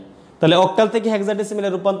চাই। তাহলে অক্টাল থেকে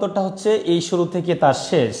হেক্সাডেসিমেলের রূপান্তরটা হচ্ছে এই শুরু থেকে তার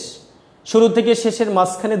শেষ, শুরু থেকে শেষের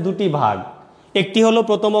মাঝখানে 2টি ভাগ, একটি হলো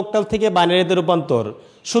প্রথম অক্টাল থেকে বাইনারিতে রূপান্তর।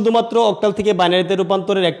 শুধুমাত্র অক্টাল থেকে বাইনারিতে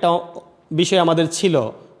রূপান্তরের একটা বিষয় আমাদের ছিল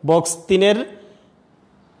বক্স 3-এর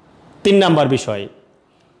 3 নাম্বার বিষয়।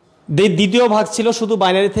 দ্বিতীয় ভাগ ছিল শুধু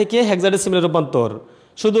বাইনারি থেকে হেক্সাডেসিমেলের রূপান্তর,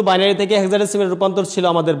 শুধু বাইনারি থেকে হেক্সাডেসিমেলের রূপান্তর ছিল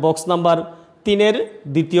আমাদের বক্স নাম্বার 3-এর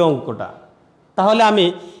দ্বিতীয় অঙ্কটা। তাহলে আমি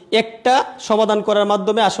একটা সমাধান করার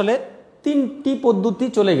মাধ্যমে আসলে 3টি পদ্ধতি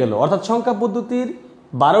চলে গেল, অর্থাৎ সংখ্যা পদ্ধতির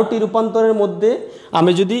 12টি রূপান্তরের মধ্যে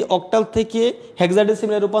আমি যদি অক্টাল থেকে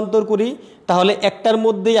হেক্সাডেসিমেলে রূপান্তর করি তাহলে একটার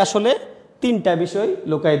মধ্যেই আসলে 3টা বিষয়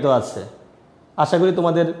লুকায়িত আছে। আশা করি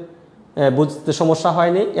তোমাদের বুঝতে সমস্যা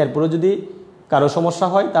হয়নি। এরপরে যদি কারো সমস্যা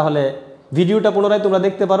হয় তাহলে ভিডিওটা পুনরায় তোমরা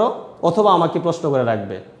দেখতে পারো, অথবা আমাকে প্রশ্ন করে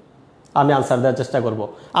রাখবে, আমি আনসার দেওয়ার চেষ্টা করব।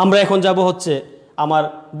 আমরা এখন যাব হচ্ছে আমার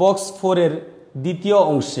বক্স 4-এর দ্বিতীয়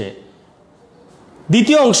অংশে।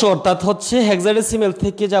 দ্বিতীয় অংশ অর্থাৎ হচ্ছে হেক্সাডেসিমেল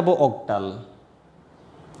থেকে যাব অক্টাল,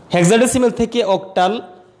 হেক্সাডেসিমেল থেকে অক্টাল,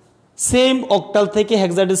 সেম অক্টাল থেকে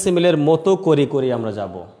হেক্সাডেসিমেলের মতো করে করে আমরা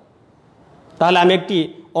যাব। তাহলে আমি একটি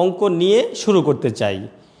অঙ্ক নিয়ে শুরু করতে চাই,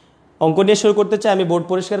 আমি বোর্ড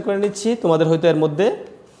পরিষ্কার করে নিচ্ছি, তোমাদের হয়তো এর মধ্যে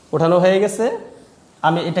ওঠানো হয়ে গেছে,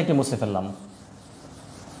 আমি এটাকে মুছে ফেললাম।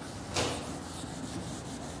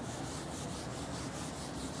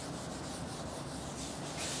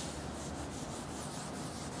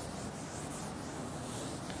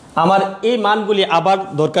 আমার এই মানগুলি আবার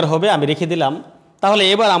দরকার হবে, আমি রেখে দিলাম। তাহলে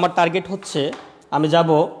এবার আমার টার্গেট হচ্ছে আমি যাব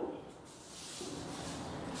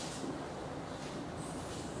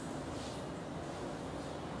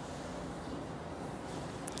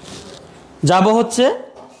হচ্ছে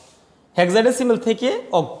হেক্সাডেসিমেল থেকে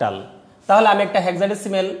অক্টাল। তাহলে আমি একটা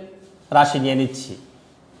হেক্সাডেসিমেল রাশি নিয়ে নিচ্ছি।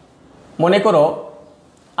 মনে করো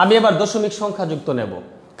আমি এবার দশমিক সংখ্যা যুক্ত নেব,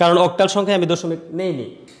 কারণ অক্টাল সংখ্যায় আমি দশমিক নেইনি।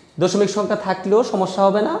 দশমিক সংখ্যা থাকলেও সমস্যা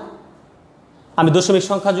হবে না, আমি দশমিক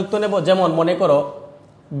সংখ্যা যুক্ত নেব। যেমন মনে করো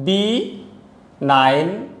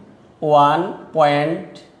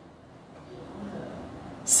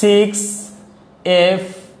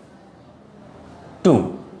B91.6F2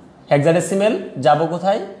 হেক্সাডেসিমেল যাব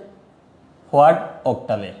কোথায়? হোয়াট?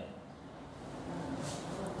 অক্টালে।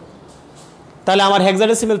 তাহলে আমার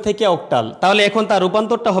হেক্সাডেসিমেল থেকে অক্টাল, তাহলে এখন তার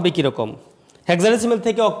রূপান্তরটা হবে কিরকম? হেক্সাডেসিমেল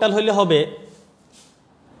থেকে অক্টাল হইলে হবে,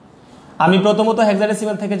 আমি প্রথমত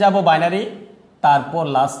হেক্সাডেসিমেল থেকে যাব বাইনারি, তারপর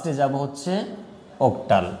লাস্টে যাব হচ্ছে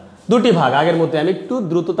অক্টাল। দুটি ভাগ আগের মধ্যে, আমি একটু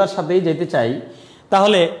দ্রুততার সাথেই যেতে চাই।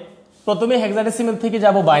 তাহলে প্রথমে হেক্সাডেসিমেল থেকে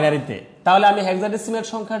যাব বাইনারিতে। তাহলে আমি হেক্সাডেসিমেল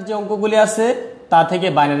সংখ্যার যে অঙ্কগুলি আছে তা থেকে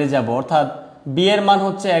বাইনারি যাব, অর্থাৎ বি এর মান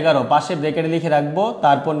হচ্ছে 11, পাশে ব্র্যাকেটে লিখে রাখবো,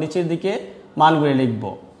 তারপর নিচের দিকে মানগুলি লিখব।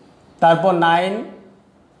 তারপর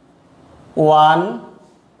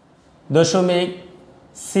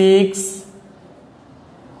 9.1.6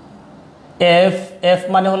 এফ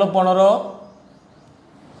মানে হলো 15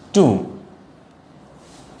 2।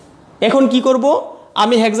 এখন কি করব?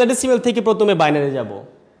 আমি হেক্সাডেসিমেল থেকে প্রথমে বাইনারি যাব।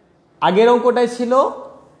 আগের অঙ্কটাই ছিল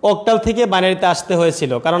অক্টাল থেকে বাইনারিতে আসতে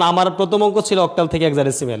হয়েছিল, কারণ আমার প্রথম অঙ্ক ছিল অক্টাল থেকে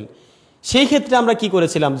হেক্সাডেসিমেল। সেই ক্ষেত্রে আমরা কি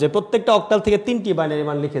করেছিলাম যে প্রত্যেকটা অক্টাল থেকে 3টি বাইনারি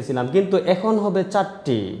মান লিখেছিলাম, কিন্তু এখন হবে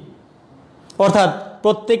 4টি, অর্থাৎ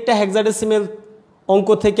প্রত্যেকটা হেক্সাডেসিমেল অঙ্ক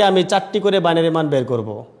থেকে আমি 4টি করে বাইনারি মান বের করব।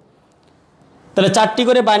 তাহলে 4টি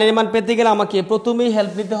করে বাইনারি মান পেতে গেলে আমাকে প্রথমেই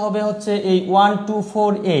হেল্প নিতে হবে হচ্ছে এই 1 2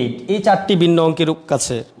 4 8 এই 4টি ভিন্ন অঙ্কের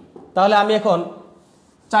কাছে। তাহলে আমি এখন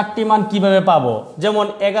 4টি মান কিভাবে পাবো? যেমন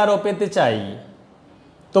 11 পেতে চাই,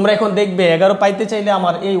 তোমরা এখন দেখবে 11 পাইতে চাইলে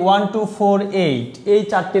আমার এই 1 2 4 8 এই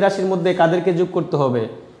 4টি রাশির মধ্যে কাদেরকে যোগ করতে হবে?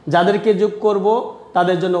 যাদেরকে যোগ করব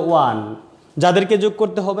তাদের জন্য 1, যাদেরকে যোগ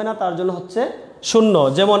করতে হবে না তার জন্য হচ্ছে 0।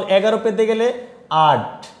 যেমন 11 পেতে গেলে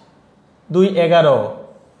 8 2 11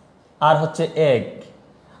 আর হচ্ছে 1,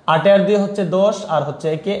 8 আর 2 হচ্ছে 10 আর হচ্ছে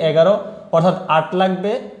 1 11, অর্থাৎ 8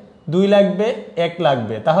 লাগবে, 2 লাগবে, 1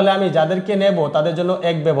 লাগবে। তাহলে আমি যাদেরকে নেব তাদের জন্য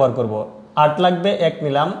 1 ব্যবহার করব। 8 লাগবে 1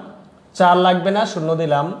 নিলাম, 4 লাগবে না 0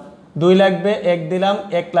 দিলাম, 2 লাগবে 1 দিলাম,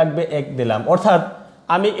 1 লাগবে 1 দিলাম। অর্থাৎ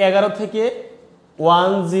আমি 11 থেকে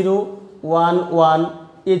 1 0 1 1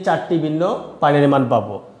 এই 4টি ভিন্ন বাইনারি মান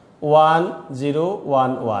পাবো, 1 0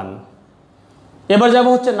 1 1। এবার যাব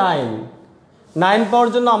হচ্ছে 9 পাওয়ার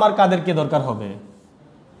জন্য আমার কাদেরকে দরকার হবে?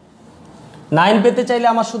 9 পেতে চাইলে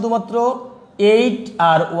আমার শুধুমাত্র 8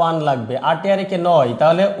 আর 1 লাগবে, 8 আর 1 9,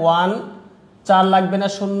 তাহলে 1 4 লাগবে না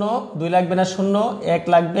 0, 2 লাগবে না 0, 1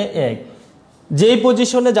 লাগবে 1। যেই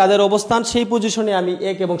পজিশনে যাদের অবস্থান সেই পজিশনে আমি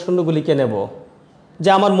 1 এবং 0 গুলিকে নেব। যে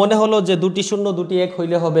আমার মনে হলো যে 2টি 0 2টি 1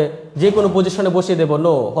 হইলে হবে, যে কোনো পজিশনে বসিয়ে দেব,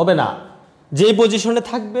 নো, হবে না। যেই পজিশনে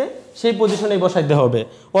থাকবে সেই পজিশনেই বসাইতে হবে,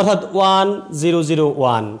 অর্থাৎ 1 0 0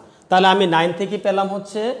 1। তাহলে আমি 9 থেকে পেলাম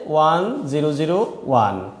হচ্ছে 1 0 0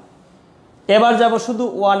 1। এবার যাব শুধু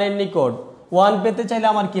 1 এর নিকট। 1 পেতে চাইলে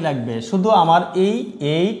আমার কি লাগবে? শুধু আমার এই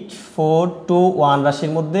 8 4 2 1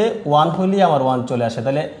 রাশির মধ্যে 1 হলেই আমার 1 চলে আসে।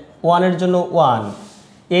 তাহলে 1 এর জন্য 1,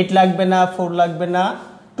 8 লাগবে না, 4 লাগবে না,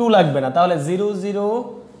 2 লাগবে না, তাহলে 0 0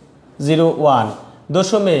 0 1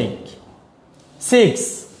 দশমিক 6।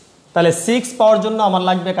 তাহলে 6 পাওয়ার জন্য আমার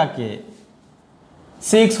লাগবে কাকে?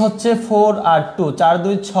 6 হচ্ছে 4 আর 2, 4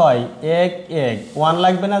 2 6 1 1, 1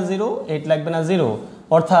 লাগবে না 0, 8 লাগবে না 0,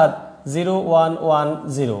 অর্থাৎ 0 1 1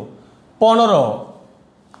 0।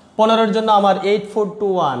 15 এর জন্য আমার 8 4 2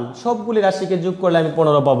 1 সবগুলি রাশিকে যোগ করলে আমি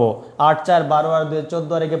 15 পাবো। 8 4 12 আর 2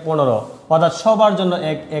 14 আর 1 15, অর্থাৎ সবার জন্য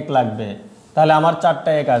 1 1 লাগবে। তাহলে আমার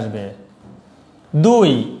 4টা 1 আসবে। 2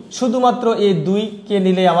 শুধুমাত্র এই 2 কে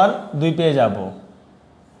নিলে আমার 2 পেয়ে যাব।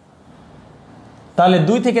 তাহলে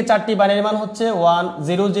 2 থেকে 4টি বাইনারি মান হচ্ছে 1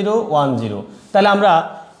 0 0 1 0। তাহলে আমরা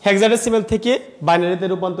হেক্সাডেসিমেল থেকে বাইনারিতে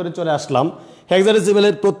রূপান্তরে চলে আসলাম।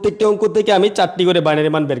 হেক্সাডেসিমেলের প্রত্যেকটি অঙ্ক থেকে আমি 4টি করে বাইনারি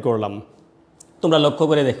মান বের করলাম। তোমরা লক্ষ্য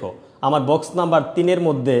করে দেখো আমার বক্স নাম্বার 3 এর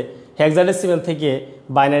মধ্যে হেক্সাডেসিমেল থেকে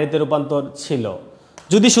বাইনারিতে রূপান্তর ছিল।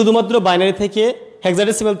 যদি শুধুমাত্র বাইনারি থেকে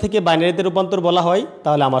হেক্সাডেসিমেল থেকে বাইনারিতে রূপান্তর বলা হয়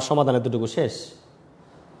তাহলে আমার সমাধান এতটুকু শেষ।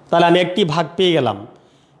 তাহলে আমি একটি ভাগ পেয়ে গেলাম,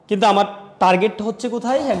 কিন্তু আমার টার্গেটটা হচ্ছে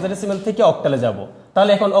কোথায়? হেক্সাডেসিমেল থেকে অক্টালে যাব।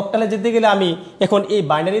 তাহলে এখন অক্টালে যেতে গেলে আমি এখন এই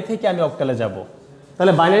বাইনারি থেকে আমি অক্টালে যাব।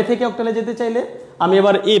 তাহলে বাইনারি থেকে অক্টালে যেতে চাইলে আমি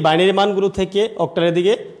এবার এই বাইনারি মানগুলো থেকে অক্টালের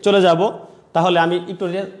দিকে চলে যাব। তাহলে আমি একটু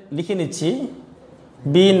লিখে নিচ্ছি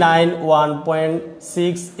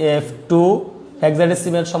B91.6F2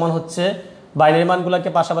 হেক্সাডেসিমেল সমান হচ্ছে বাইনারি মানগুলোকে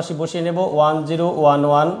পাশাপাশি বসিয়ে নেব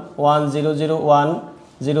 1011 1001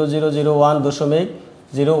 0001 দশমিক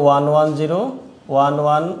 0110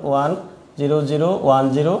 111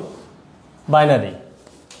 0010 বাইনারি।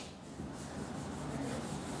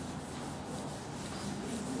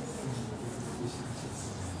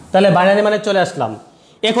 তাহলে বাইনারি মানে চলে আসলাম।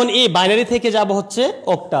 এখন এই বাইনারি থেকে যাব হচ্ছে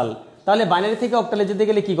অক্টাল। তাহলে বাইনারি থেকে অক্টালে যেতে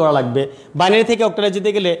গেলে কি করা লাগবে? বাইনারি থেকে অক্টালে যেতে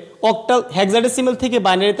গেলে অক্টাল হেক্সাডেসিমেল থেকে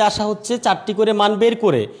বাইনারিতে আসা হচ্ছে 4টি করে মান বের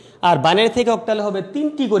করে, আর বাইনারি থেকে অক্টালে হবে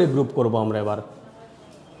 3টি করে গ্রুপ করব আমরা এবার।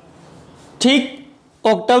 ঠিক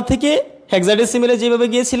অক্টাল থেকে হেক্সাডেসিমেলে যেভাবে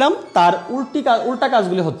গিয়েছিলাম তার উল্টা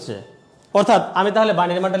কাজগুলি হচ্ছে। অর্থাৎ আমি তাহলে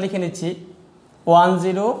বাইনারি মানটা লিখে নিচ্ছি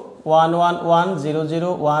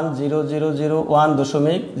 10111001001001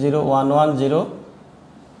 দশমিক 0110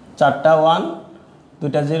 4টা 1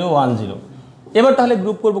 2টা 0 1 0। এবার তাহলে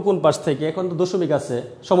গ্রুপ করব কোন পাশ থেকে? এখন তো দশমিক আছে,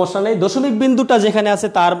 সমস্যা নেই, দশমিক বিন্দুটা যেখানে আছে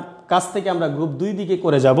তার কাছ থেকে আমরা গ্রুপ দুই দিকে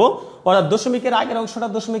করে যাব। অর্থাৎ দশমিকের আগের অংশটা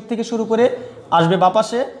দশমিক থেকে শুরু করে আসবে বাঁ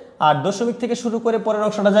পাশে, আর দশমিক থেকে শুরু করে পরের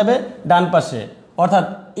অংশটা যাবে ডান পাশে। অর্থাৎ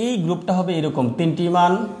এই গ্রুপটা হবে এরকম 3টি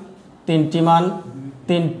মান 3টি মান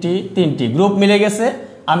 3টি গ্রুপ মিলে গেছে।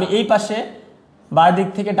 আমি এই পাশে বাঁ দিক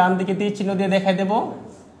থেকে ডান দিকে তীর চিহ্ন দিয়ে দেখাই দেব,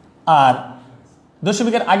 আর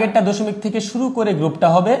দশমিকের আগেরটা দশমিক থেকে শুরু করে গ্রুপটা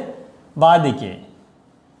হবে বাঁ দিকে।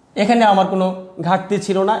 এখানে আমার কোনো ঘাটতি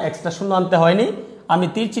ছিল না, এক্সট্রা শূন্য আনতে হয়নি। আমি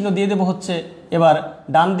তীর চিহ্ন দিয়ে দেবো হচ্ছে এবার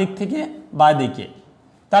ডান দিক থেকে বাঁ দিকে।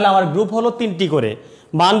 তাহলে আমার গ্রুপ হলো 3টি করে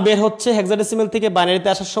মান বের হচ্ছে হেক্সাডেসিমেল থেকে বাইনারিতে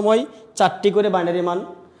আসার সময় 4টি করে বাইনারি মান,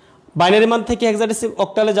 বাইনারি মান থেকে হেক্সাডেসিমেল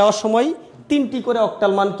অক্টালে যাওয়ার সময় 3টি করে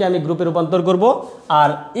অক্টাল মানকে আমি গ্রুপে রূপান্তর করব, আর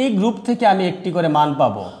এই গ্রুপ থেকে আমি একটি করে মান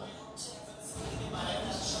পাবো।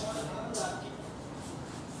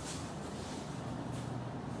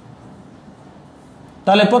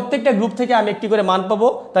 তাহলে প্রত্যেকটা গ্রুপ থেকে আমি একটি করে মান পাবো।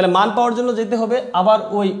 তাহলে মান পাওয়ার জন্য যেতে হবে আবার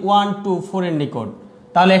ওই 1 2 4 এর নিকট।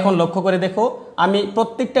 তাহলে এখন লক্ষ্য করে দেখো, আমি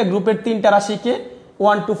প্রত্যেকটা গ্রুপের 3টা রাশিকে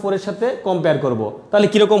 1 2 4 এর সাথে কম্পেয়ার করব। তাহলে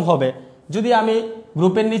কিরকম হবে? যদি আমি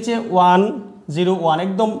গ্রুপের নিচে 1 0 1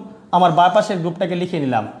 একদম আমার বাঁ পাশের গ্রুপটাকে লিখে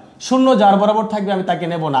নিলাম, শূন্য যার বরাবর থাকবে আমি তাকে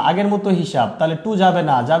নেব না, আগের মতো হিসাব। তাহলে 2 যাবে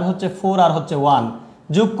না, যাবে হচ্ছে 4 আর হচ্ছে 1,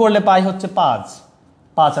 যোগ করলে পাই হচ্ছে 5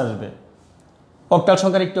 আসবে। অক্টাল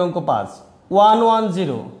সংখ্যার একটি অঙ্ক 5 1 1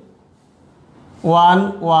 0 1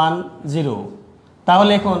 1 0।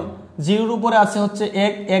 তাহলে এখন 0 এর উপরে আছে হচ্ছে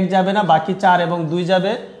 1 যাবে না, বাকি 4 এবং 2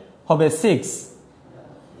 যাবে, হবে 6।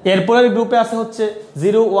 এরপরের গ্রুপে আছে হচ্ছে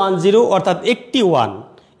 0 1 0, অর্থাৎ একটি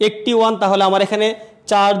 1। তাহলে আমার এখানে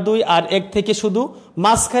 4 2 আর 1 থেকে শুধু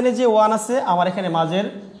মাঝখানে যে 1 আছে আমার এখানে মাঝের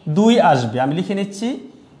 2 আসবে, আমি লিখে নিচ্ছি।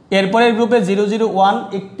 এরপরের গ্রুপে 0 0 1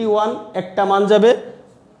 একটি 1, একটা মান যাবে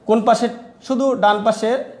কোন পাশে? শুধু ডান পাশে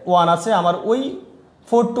 1 আছে, আমার ওই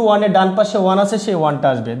 4 to 1 এর ডান পাশে 1 আছে, সেই 1টা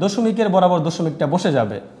আসবে, দশমিকের বরাবর দশমিকটা বসে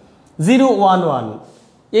যাবে। 0 1 1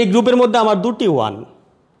 এই গ্রুপের মধ্যে আমার 2টি 1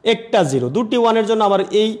 একটা 0, 2টি 1 এর জন্য আমার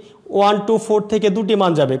এই 1 2 4 থেকে 2টি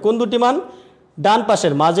মান যাবে। কোন 2টি মান? ডান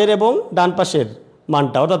পাশের মাঝের এবং ডান পাশের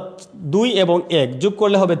মানটা, অর্থাৎ 2 এবং 1 যোগ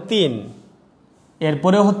করলে হবে 3।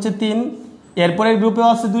 এরপরেও হচ্ছে 3। এরপরের গ্রুপেও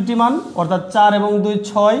আছে 2টি মান, অর্থাৎ 4 এবং 2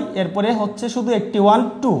 6। এরপরে হচ্ছে শুধু একটি 1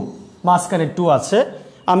 2, মাঝখানে 2 আছে।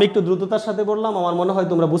 আমি একটু দ্রুততার সাথে বললাম, আমার মনে হয়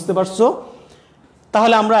তোমরা বুঝতে পারছো।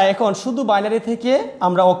 তাহলে আমরা এখন শুধু বাইনারি থেকে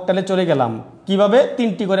আমরা অক্টালে চলে গেলাম কিভাবে?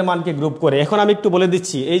 3টি করে মানকে গ্রুপ করে। এখন আমি একটু বলে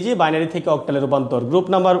দিচ্ছি, এই যে বাইনারি থেকে অক্টালে রূপান্তর, গ্রুপ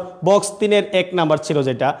নাম্বার বক্স 3 এর 1 নাম্বার ছিল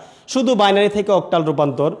যেটা, শুধু বাইনারি থেকে অক্টাল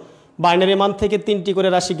রূপান্তর, বাইনারি মান থেকে 3টি করে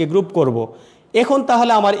রাশিকে গ্রুপ করব। এখন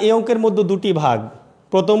তাহলে আমার এই অঙ্কের মধ্যে 2টি ভাগ,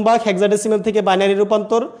 প্রথম ভাগ হেক্সাডেসিমেল থেকে বাইনারি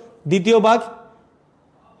রূপান্তর, দ্বিতীয় ভাগ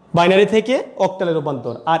বাইনারি থেকে অক্টালে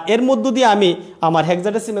রূপান্তর। আর এর মধ্য দিয়ে আমি আমার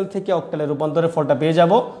হেক্সাডেসিমেল থেকে অক্টালে রূপান্তরের ফলটা পেয়ে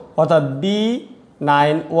যাব, অর্থাৎ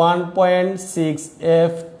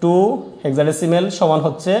B91.6F2 হেক্সাডেসিমেল সমান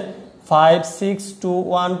হচ্ছে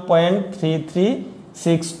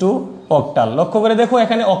 5621.3362 অক্টাল। লক্ষ্য করে দেখো,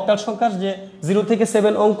 এখানে অক্টাল সংখ্যার যে 0 থেকে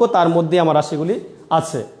 7 অঙ্ক, তার মধ্যে আমার রাশিগুলি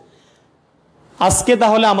আছে। আজকে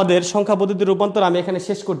তাহলে আমাদের সংখ্যা পদ্ধতির রূপান্তর আমি এখানে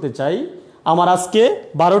শেষ করতে চাই। আমার আজকে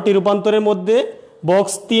 12টি রূপান্তরের মধ্যে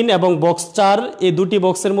বক্স 3 এবং বক্স 4 এই 2টি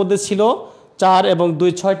বক্সের মধ্যে ছিল 4 এবং 2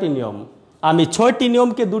 6টি নিয়ম। আমি 6টি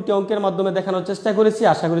নিয়মকে 2টি অঙ্কের মাধ্যমে দেখানোর চেষ্টা করেছি।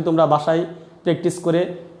 আশা করি তোমরা বাসায় প্র্যাকটিস করে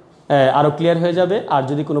আরও ক্লিয়ার হয়ে যাবে। আর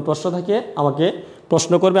যদি কোনো প্রশ্ন থাকে আমাকে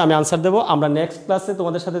প্রশ্ন করবে, আমি আনসার দেবো। আমরা নেক্সট ক্লাসে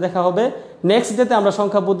তোমাদের সাথে দেখা হবে। নেক্সট ডেতে আমরা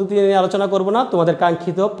সংখ্যা পদ্ধতি নিয়ে আলোচনা করব না, তোমাদের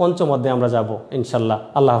কাঙ্ক্ষিত পঞ্চম অধ্যায়ে আমরা যাব ইনশাল্লাহ।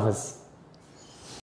 আল্লাহ হাফেজ।